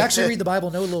because if you actually read the Bible,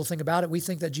 know a little thing about it, we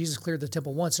think that Jesus cleared the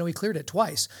temple once. No, he cleared it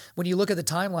twice. When you look at the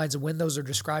timelines of when those are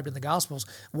described in the Gospels,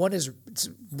 one is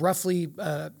roughly,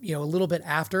 a little bit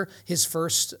after his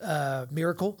first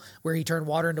miracle, where he turned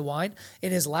water into wine,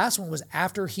 and his last one was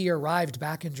after he arrived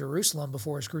back in Jerusalem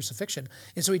before his crucifixion.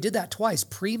 And so he did that twice: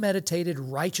 premeditated,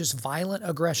 righteous, violent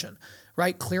aggression.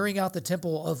 Right? Clearing out the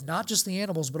temple of not just the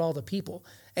animals, but all the people.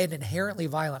 An inherently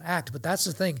violent act. But that's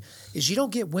the thing, is you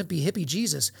don't get wimpy hippie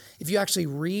Jesus if you actually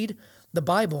read the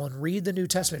Bible and read the New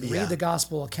Testament, read the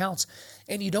gospel accounts,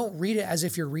 and you don't read it as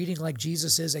if you're reading like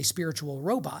Jesus is a spiritual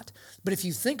robot. But if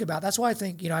you think about, that's why I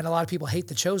think, and a lot of people hate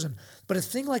The Chosen, but a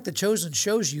thing like The Chosen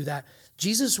shows you that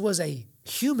Jesus was a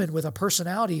human with a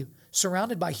personality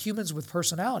surrounded by humans with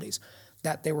personalities.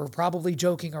 That they were probably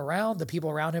joking around. The people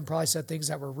around him probably said things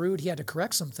that were rude. He had to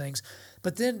correct some things.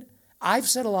 But then I've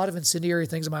said a lot of incendiary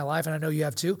things in my life, and I know you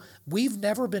have too. We've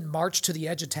never been marched to the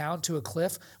edge of town to a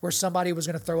cliff where somebody was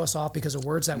going to throw us off because of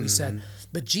words that we said.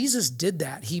 But Jesus did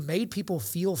that. He made people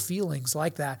feel feelings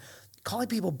like that, calling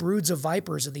people broods of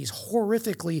vipers and these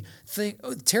horrifically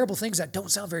terrible things that don't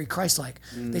sound very Christ-like.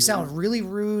 They sound really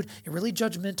rude and really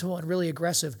judgmental and really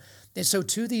aggressive. And so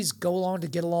to these go along to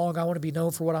get along, I want to be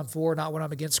known for what I'm for, not what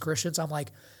I'm against Christians. I'm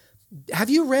like, have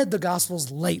you read the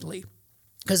Gospels lately?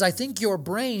 Because I think your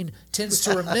brain tends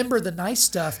to remember the nice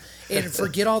stuff and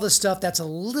forget all the stuff that's a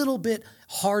little bit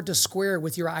hard to square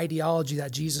with your ideology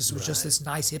that Jesus was just this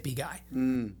nice hippie guy.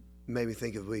 Made me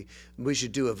think we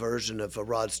should do a version of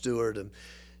Rod Stewart.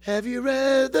 Have you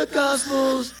read the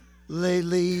Gospels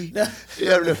lately?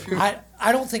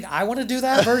 I don't think I want to do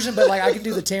that version, but like I can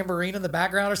do the tambourine in the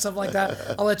background or something like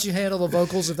that. I'll let you handle the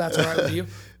vocals if that's all right with you.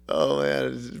 Oh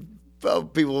man,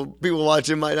 people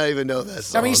watching might not even know that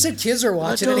song. I mean, you said kids are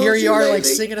watching, and here you are like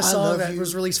singing a song that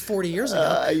was released 40 years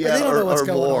ago. They don't know what's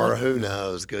going on. Who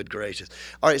knows? Good gracious.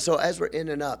 All right, so as we're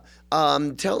ending up,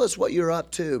 tell us what you're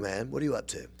up to, man. What are you up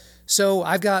to? So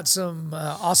I've got some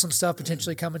awesome stuff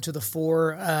potentially coming to the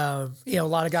fore. A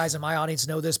lot of guys in my audience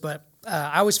know this, but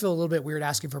I always feel a little bit weird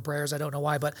asking for prayers. I don't know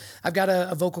why, but I've got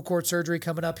a vocal cord surgery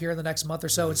coming up here in the next month or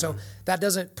so. And so that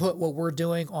doesn't put what we're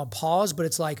doing on pause, but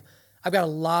it's like I've got a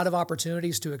lot of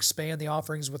opportunities to expand the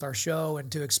offerings with our show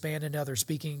and to expand into other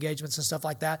speaking engagements and stuff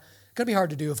like that. Going to be hard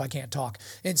to do if I can't talk.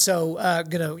 And so,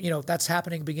 that's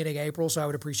happening beginning April. So I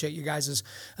would appreciate you guys'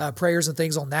 prayers and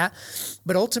things on that.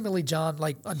 But ultimately, John,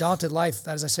 like Undaunted Life,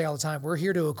 as I say all the time, we're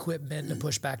here to equip men to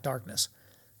push back darkness.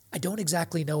 I don't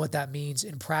exactly know what that means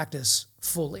in practice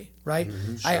fully, right?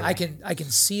 Sure. I can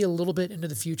see a little bit into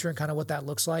the future and kind of what that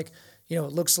looks like. It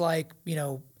looks like,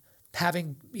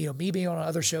 having, me being on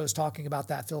other shows talking about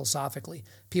that philosophically,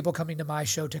 people coming to my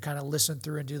show to kind of listen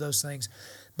through and do those things.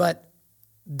 But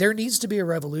there needs to be a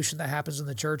revolution that happens in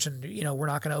the church, and, we're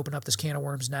not going to open up this can of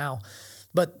worms now.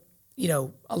 But,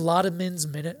 a lot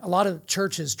of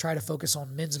churches try to focus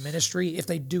on men's ministry if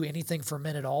they do anything for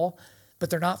men at all, but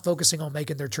they're not focusing on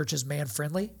making their churches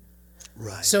man-friendly.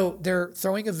 Right. So they're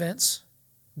throwing events.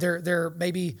 They're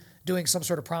maybe doing some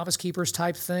sort of Promise Keepers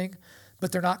type thing,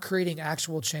 but they're not creating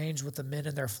actual change with the men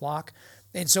in their flock.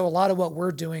 And so a lot of what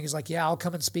we're doing is like, yeah, I'll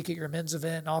come and speak at your men's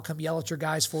event and I'll come yell at your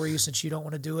guys for you since you don't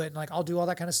want to do it. And like, I'll do all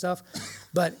that kind of stuff.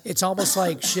 But it's almost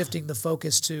like shifting the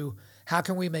focus to how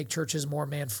can we make churches more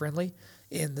man friendly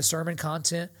in the sermon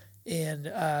content, in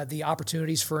the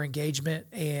opportunities for engagement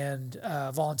and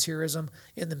volunteerism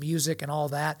in the music and all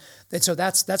that. And so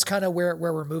that's kind of where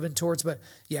we're moving towards. But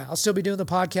yeah, I'll still be doing the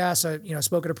podcast. I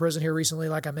spoke at a prison here recently,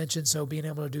 like I mentioned, so being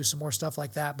able to do some more stuff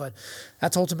like that. But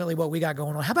that's ultimately what we got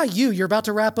going on. How about you? You're about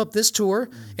to wrap up this tour,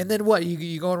 and then what?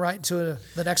 You going right into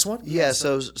the next one? Yeah.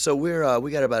 So we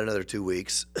got about another 2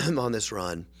 weeks on this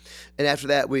run, and after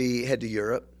that we head to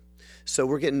Europe. So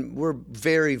we're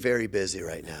very, very busy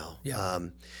right now. Yeah.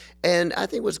 And I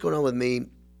think what's going on with me,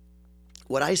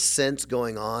 what I sense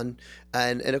going on,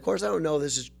 and of course I don't know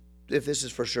if this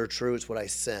is for sure true, it's what I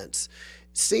sense.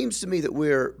 It seems to me that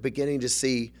we're beginning to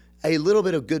see a little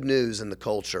bit of good news in the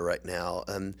culture right now,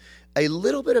 a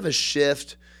little bit of a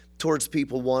shift towards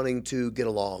people wanting to get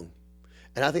along.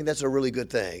 And I think that's a really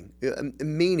good thing,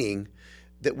 meaning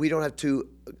that we don't have to,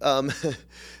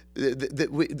 they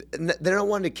don't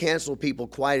want to cancel people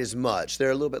quite as much.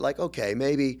 They're a little bit like, okay,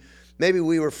 maybe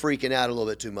we were freaking out a little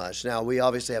bit too much. Now we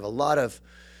obviously have a lot of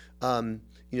the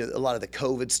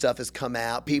COVID stuff has come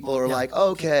out. People are like,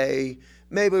 okay,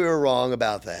 maybe we were wrong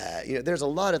about that. There's a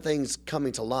lot of things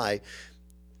coming to light.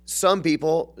 Some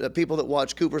people that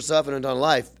watch Cooper stuff and Undaunted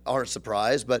Life aren't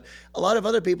surprised, but a lot of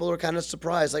other people are kind of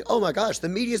surprised, like, oh my gosh, the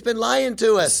media's been lying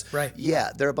to us. Right.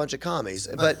 Yeah, they're a bunch of commies.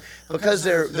 But because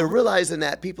they're realizing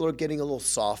that, people are getting a little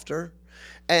softer.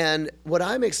 And what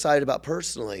I'm excited about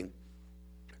personally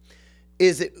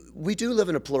is that we do live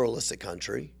in a pluralistic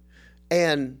country,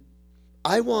 and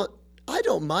I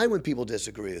don't mind when people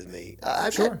disagree with me.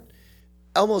 I've had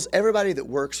almost everybody that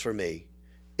works for me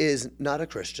is not a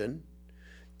Christian,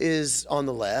 is on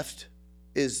the left,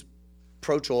 is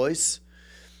pro-choice,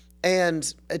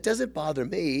 and it doesn't bother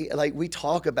me. Like, we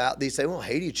talk about these things, we don't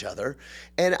hate each other,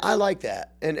 and I like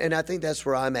that. And I think that's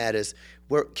where I'm at, is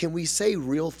where can we say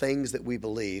real things that we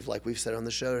believe, like we've said on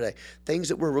the show today, things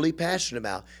that we're really passionate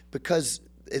about, because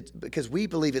we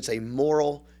believe it's a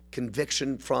moral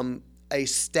conviction from a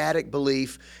static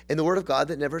belief in the Word of God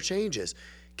that never changes.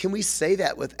 Can we say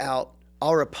that without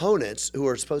our opponents, who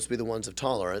are supposed to be the ones of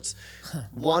tolerance,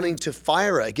 wanting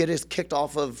to get us kicked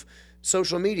off of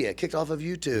social media, kicked off of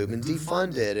YouTube, and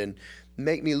defunded, and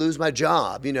make me lose my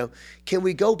job? Can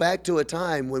we go back to a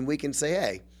time when we can say,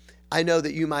 hey, I know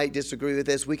that you might disagree with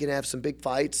this. We can have some big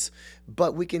fights,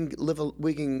 but we can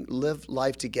live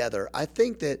life together. I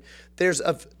think that there's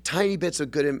tiny bits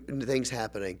of good things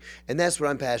happening, and that's what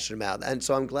I'm passionate about. And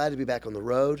so I'm glad to be back on the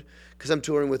road, because I'm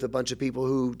touring with a bunch of people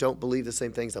who don't believe the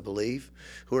same things I believe,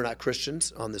 who are not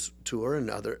Christians on this tour and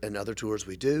other tours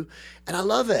we do. And I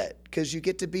love it, because you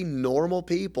get to be normal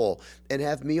people and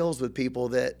have meals with people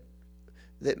that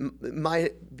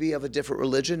might be of a different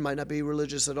religion, might not be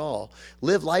religious at all.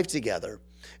 Live life together.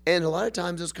 And a lot of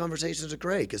times those conversations are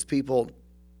great, because people,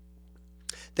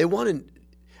 they want to,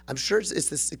 I'm sure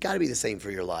it's got to be the same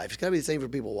for your life. It's got to be the same for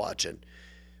people watching.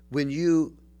 When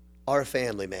you are a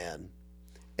family man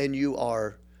and you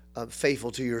are faithful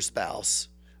to your spouse,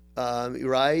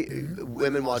 right? Mm-hmm.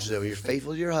 Women watching it, you're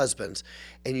faithful to your husbands,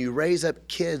 and you raise up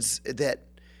kids that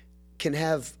can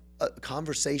have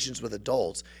conversations with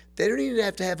adults. They don't even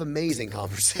have to have amazing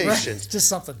conversations. Right. Just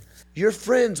something. Your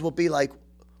friends will be like,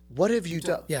 what have you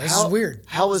done? Yeah, this is weird.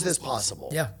 How is this possible?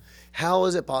 Yeah. How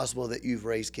is it possible that you've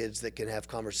raised kids that can have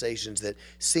conversations that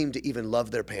seem to even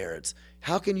love their parents?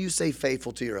 How can you say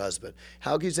faithful to your husband?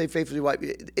 How can you say faithful to your wife?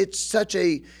 It's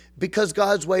because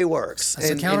God's way works. That's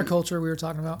the counterculture we were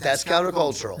talking about. That's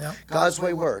countercultural. Yep. God's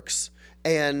way works.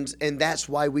 And that's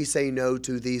why we say no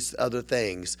to these other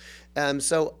things.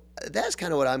 So that's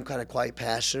kind of what I'm kind of quite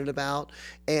passionate about,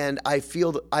 and I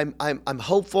feel that I'm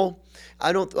hopeful.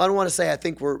 I don't want to say I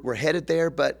think we're headed there,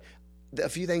 but a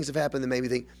few things have happened that made me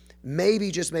think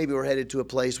maybe we're headed to a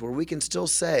place where we can still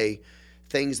say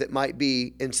things that might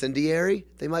be incendiary,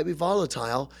 they might be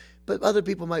volatile, but other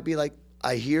people might be like,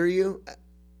 I hear you,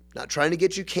 not trying to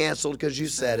get you canceled because you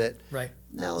said it. Right.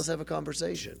 Now let's have a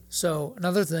conversation. So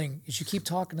another thing is, you keep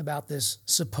talking about this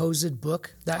supposed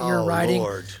book that you're writing.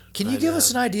 Lord. Can you give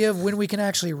us an idea of when we can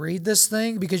actually read this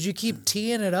thing? Because you keep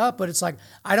teeing it up, but it's like,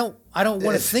 I don't want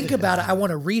to think about it. I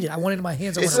want to read it. I want it in my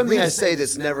hands. It's something I say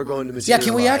that's never going to materialize. Yeah,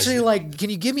 can we actually can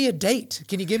you give me a date?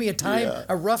 Can you give me a time,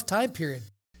 a rough time period?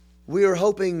 We are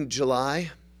hoping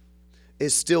July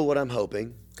is still what I'm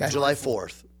hoping. Okay. July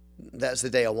 4th. That's the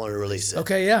day I want to release it.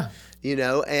 Okay, yeah.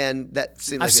 And that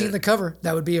seems. I've seen the cover.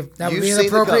 That would be an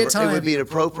appropriate time. It would be an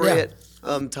appropriate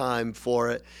time for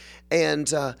it, and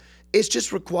it's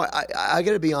just required. I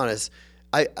got to be honest.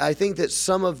 I think that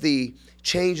some of the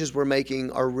changes we're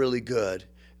making are really good,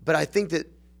 but I think that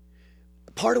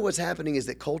part of what's happening is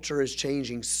that culture is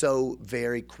changing so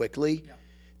very quickly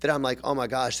that I'm like, oh my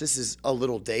gosh, this is a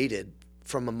little dated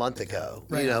from a month ago,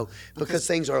 Right. you know, because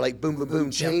things are like boom, boom,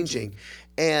 boom, changing.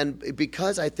 And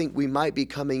because I think we might be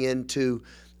coming into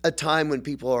a time when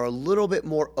people are a little bit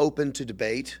more open to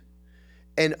debate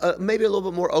and maybe a little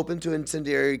bit more open to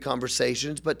incendiary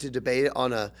conversations, but to debate it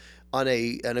on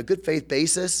a good faith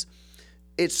basis,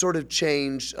 it's sort of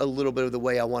changed a little bit of the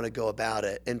way I want to go about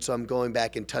it. And so I'm going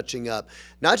back and touching up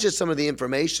not just some of the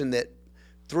information that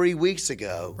 3 weeks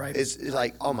ago is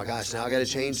like, oh my gosh, now I got to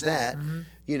change that.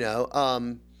 You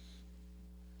know,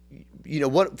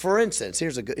 what? For instance,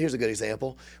 here's a good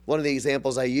example. One of the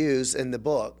examples I use in the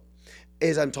book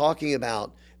is I'm talking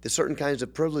about the certain kinds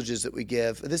of privileges that we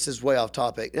give. This is way off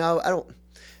topic. No, I don't.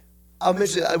 I'll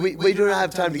mention. We do not have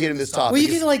time to get in this topic. Well, you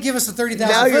can like give us a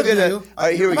 30,000 Now you're foot gonna. view. All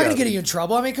right, here we I'm go. not gonna get you in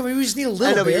trouble. I mean, come on, we just need a little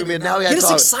I know, bit. but now we get gotta us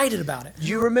talk. excited about it.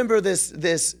 You remember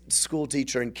this school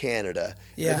teacher in Canada?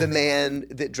 Yeah. The man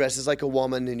that dresses like a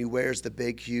woman and he wears the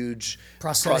big, huge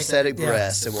Prosthetic, yeah.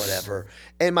 breasts and whatever.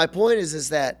 And my point is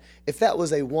that if that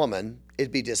was a woman,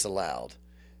 it'd be disallowed.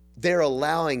 They're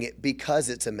allowing it because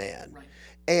it's a man. Right.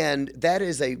 And that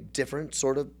is a different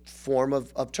sort of form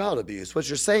of child abuse. What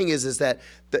you're saying is that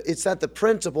it's not the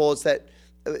principle, it's that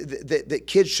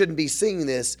kids shouldn't be seeing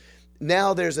this.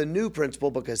 Now there's a new principle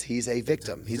because he's a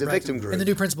victim. He's a victim group. And the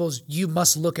new principle is you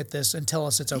must look at this and tell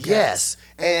us it's okay. Yes.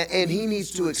 And he needs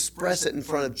to express it in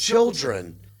front of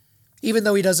children. Even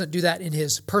though he doesn't do that in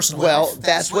his personal Well, life.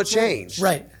 that's what changed.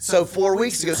 Right. So 4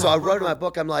 weeks ago, so I wrote in my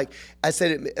book, I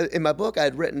said in my book I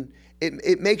had written,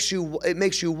 it makes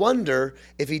you wonder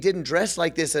if he didn't dress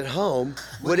like this at home,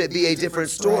 would it be a different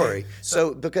story?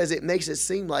 So because it makes it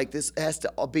seem like this has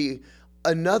to be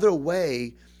another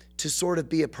way to sort of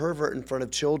be a pervert in front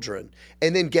of children.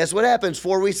 And then guess what happens?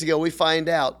 4 weeks ago, we find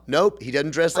out, nope, he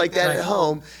doesn't dress like that at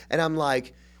home. And I'm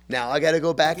like, now I got to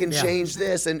go back and change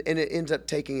this. And it ends up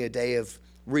taking a day of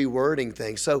rewording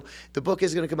things. So the book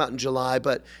is going to come out in July,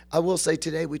 but I will say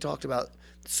today we talked about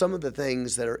some of the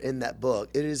things that are in that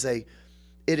book. It is a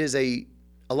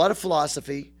lot of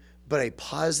philosophy, but a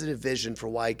positive vision for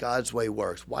why God's way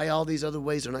works, why all these other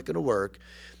ways are not going to work.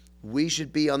 We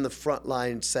should be on the front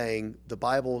line saying the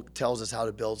Bible tells us how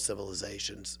to build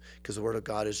civilizations because the Word of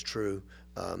God is true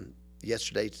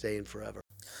yesterday, today, and forever.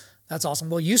 That's awesome.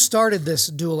 Well, you started this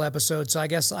dual episode, so I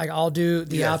guess I'll do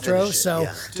the outro. So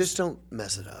just don't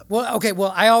mess it up. Well, okay.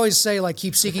 Well, I always say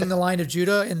keep seeking the Lion of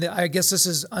Judah, and I guess this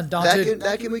is Undaunted.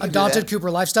 Undaunted Cooper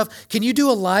life stuff. Can you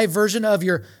do a live version of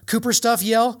your Cooper stuff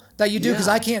yell that you do? Because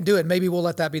I can't do it. Maybe we'll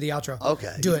let that be the outro.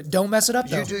 Okay. Do it. Don't mess it up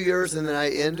though. You do yours and then I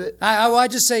end it. I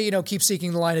just say keep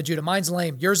seeking the Lion of Judah. Mine's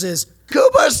lame. Yours is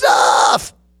Cooper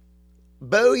stuff.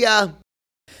 Booyah.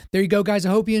 There you go, guys. I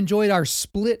hope you enjoyed our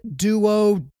split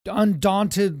duo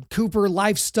Undaunted Cooper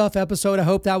life stuff episode. I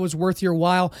hope that was worth your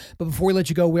while. But before we let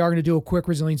you go, we are going to do a quick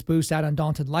resilience boost at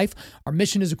Undaunted Life. Our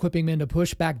mission is equipping men to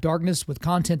push back darkness with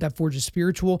content that forges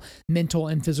spiritual, mental,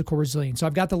 and physical resilience. So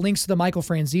I've got the links to the Michael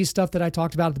Franzese stuff that I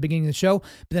talked about at the beginning of the show.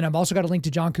 But then I've also got a link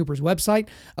to John Cooper's website,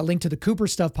 a link to the Cooper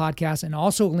Stuff podcast, and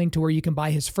also a link to where you can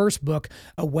buy his first book,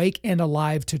 Awake and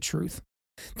Alive to Truth.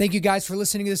 Thank you guys for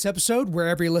listening to this episode.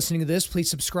 Wherever you're listening to this, please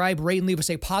subscribe, rate, and leave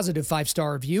us a positive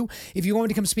 5-star review. If you want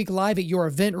me to come speak live at your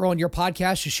event or on your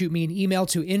podcast, just shoot me an email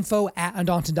to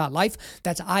info@undaunted.life.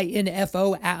 That's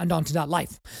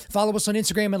info@undaunted.life. Follow us on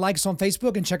Instagram and like us on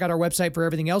Facebook, and check out our website for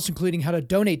everything else, including how to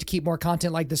donate to keep more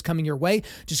content like this coming your way.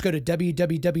 Just go to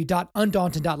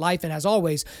www.undaunted.life. And as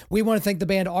always, we want to thank the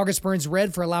band August Burns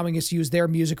Red for allowing us to use their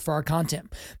music for our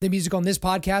content. The music on this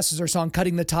podcast is their song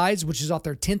Cutting the Tides, which is off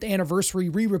their 10th anniversary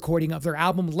re-recording of their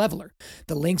album Leveler.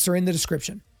 The links are in the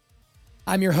description.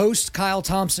 I'm your host, Kyle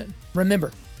Thompson.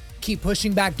 Remember, keep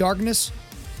pushing back darkness,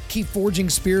 keep forging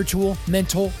spiritual,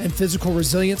 mental, and physical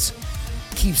resilience,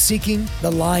 keep seeking the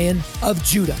Lion of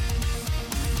Judah.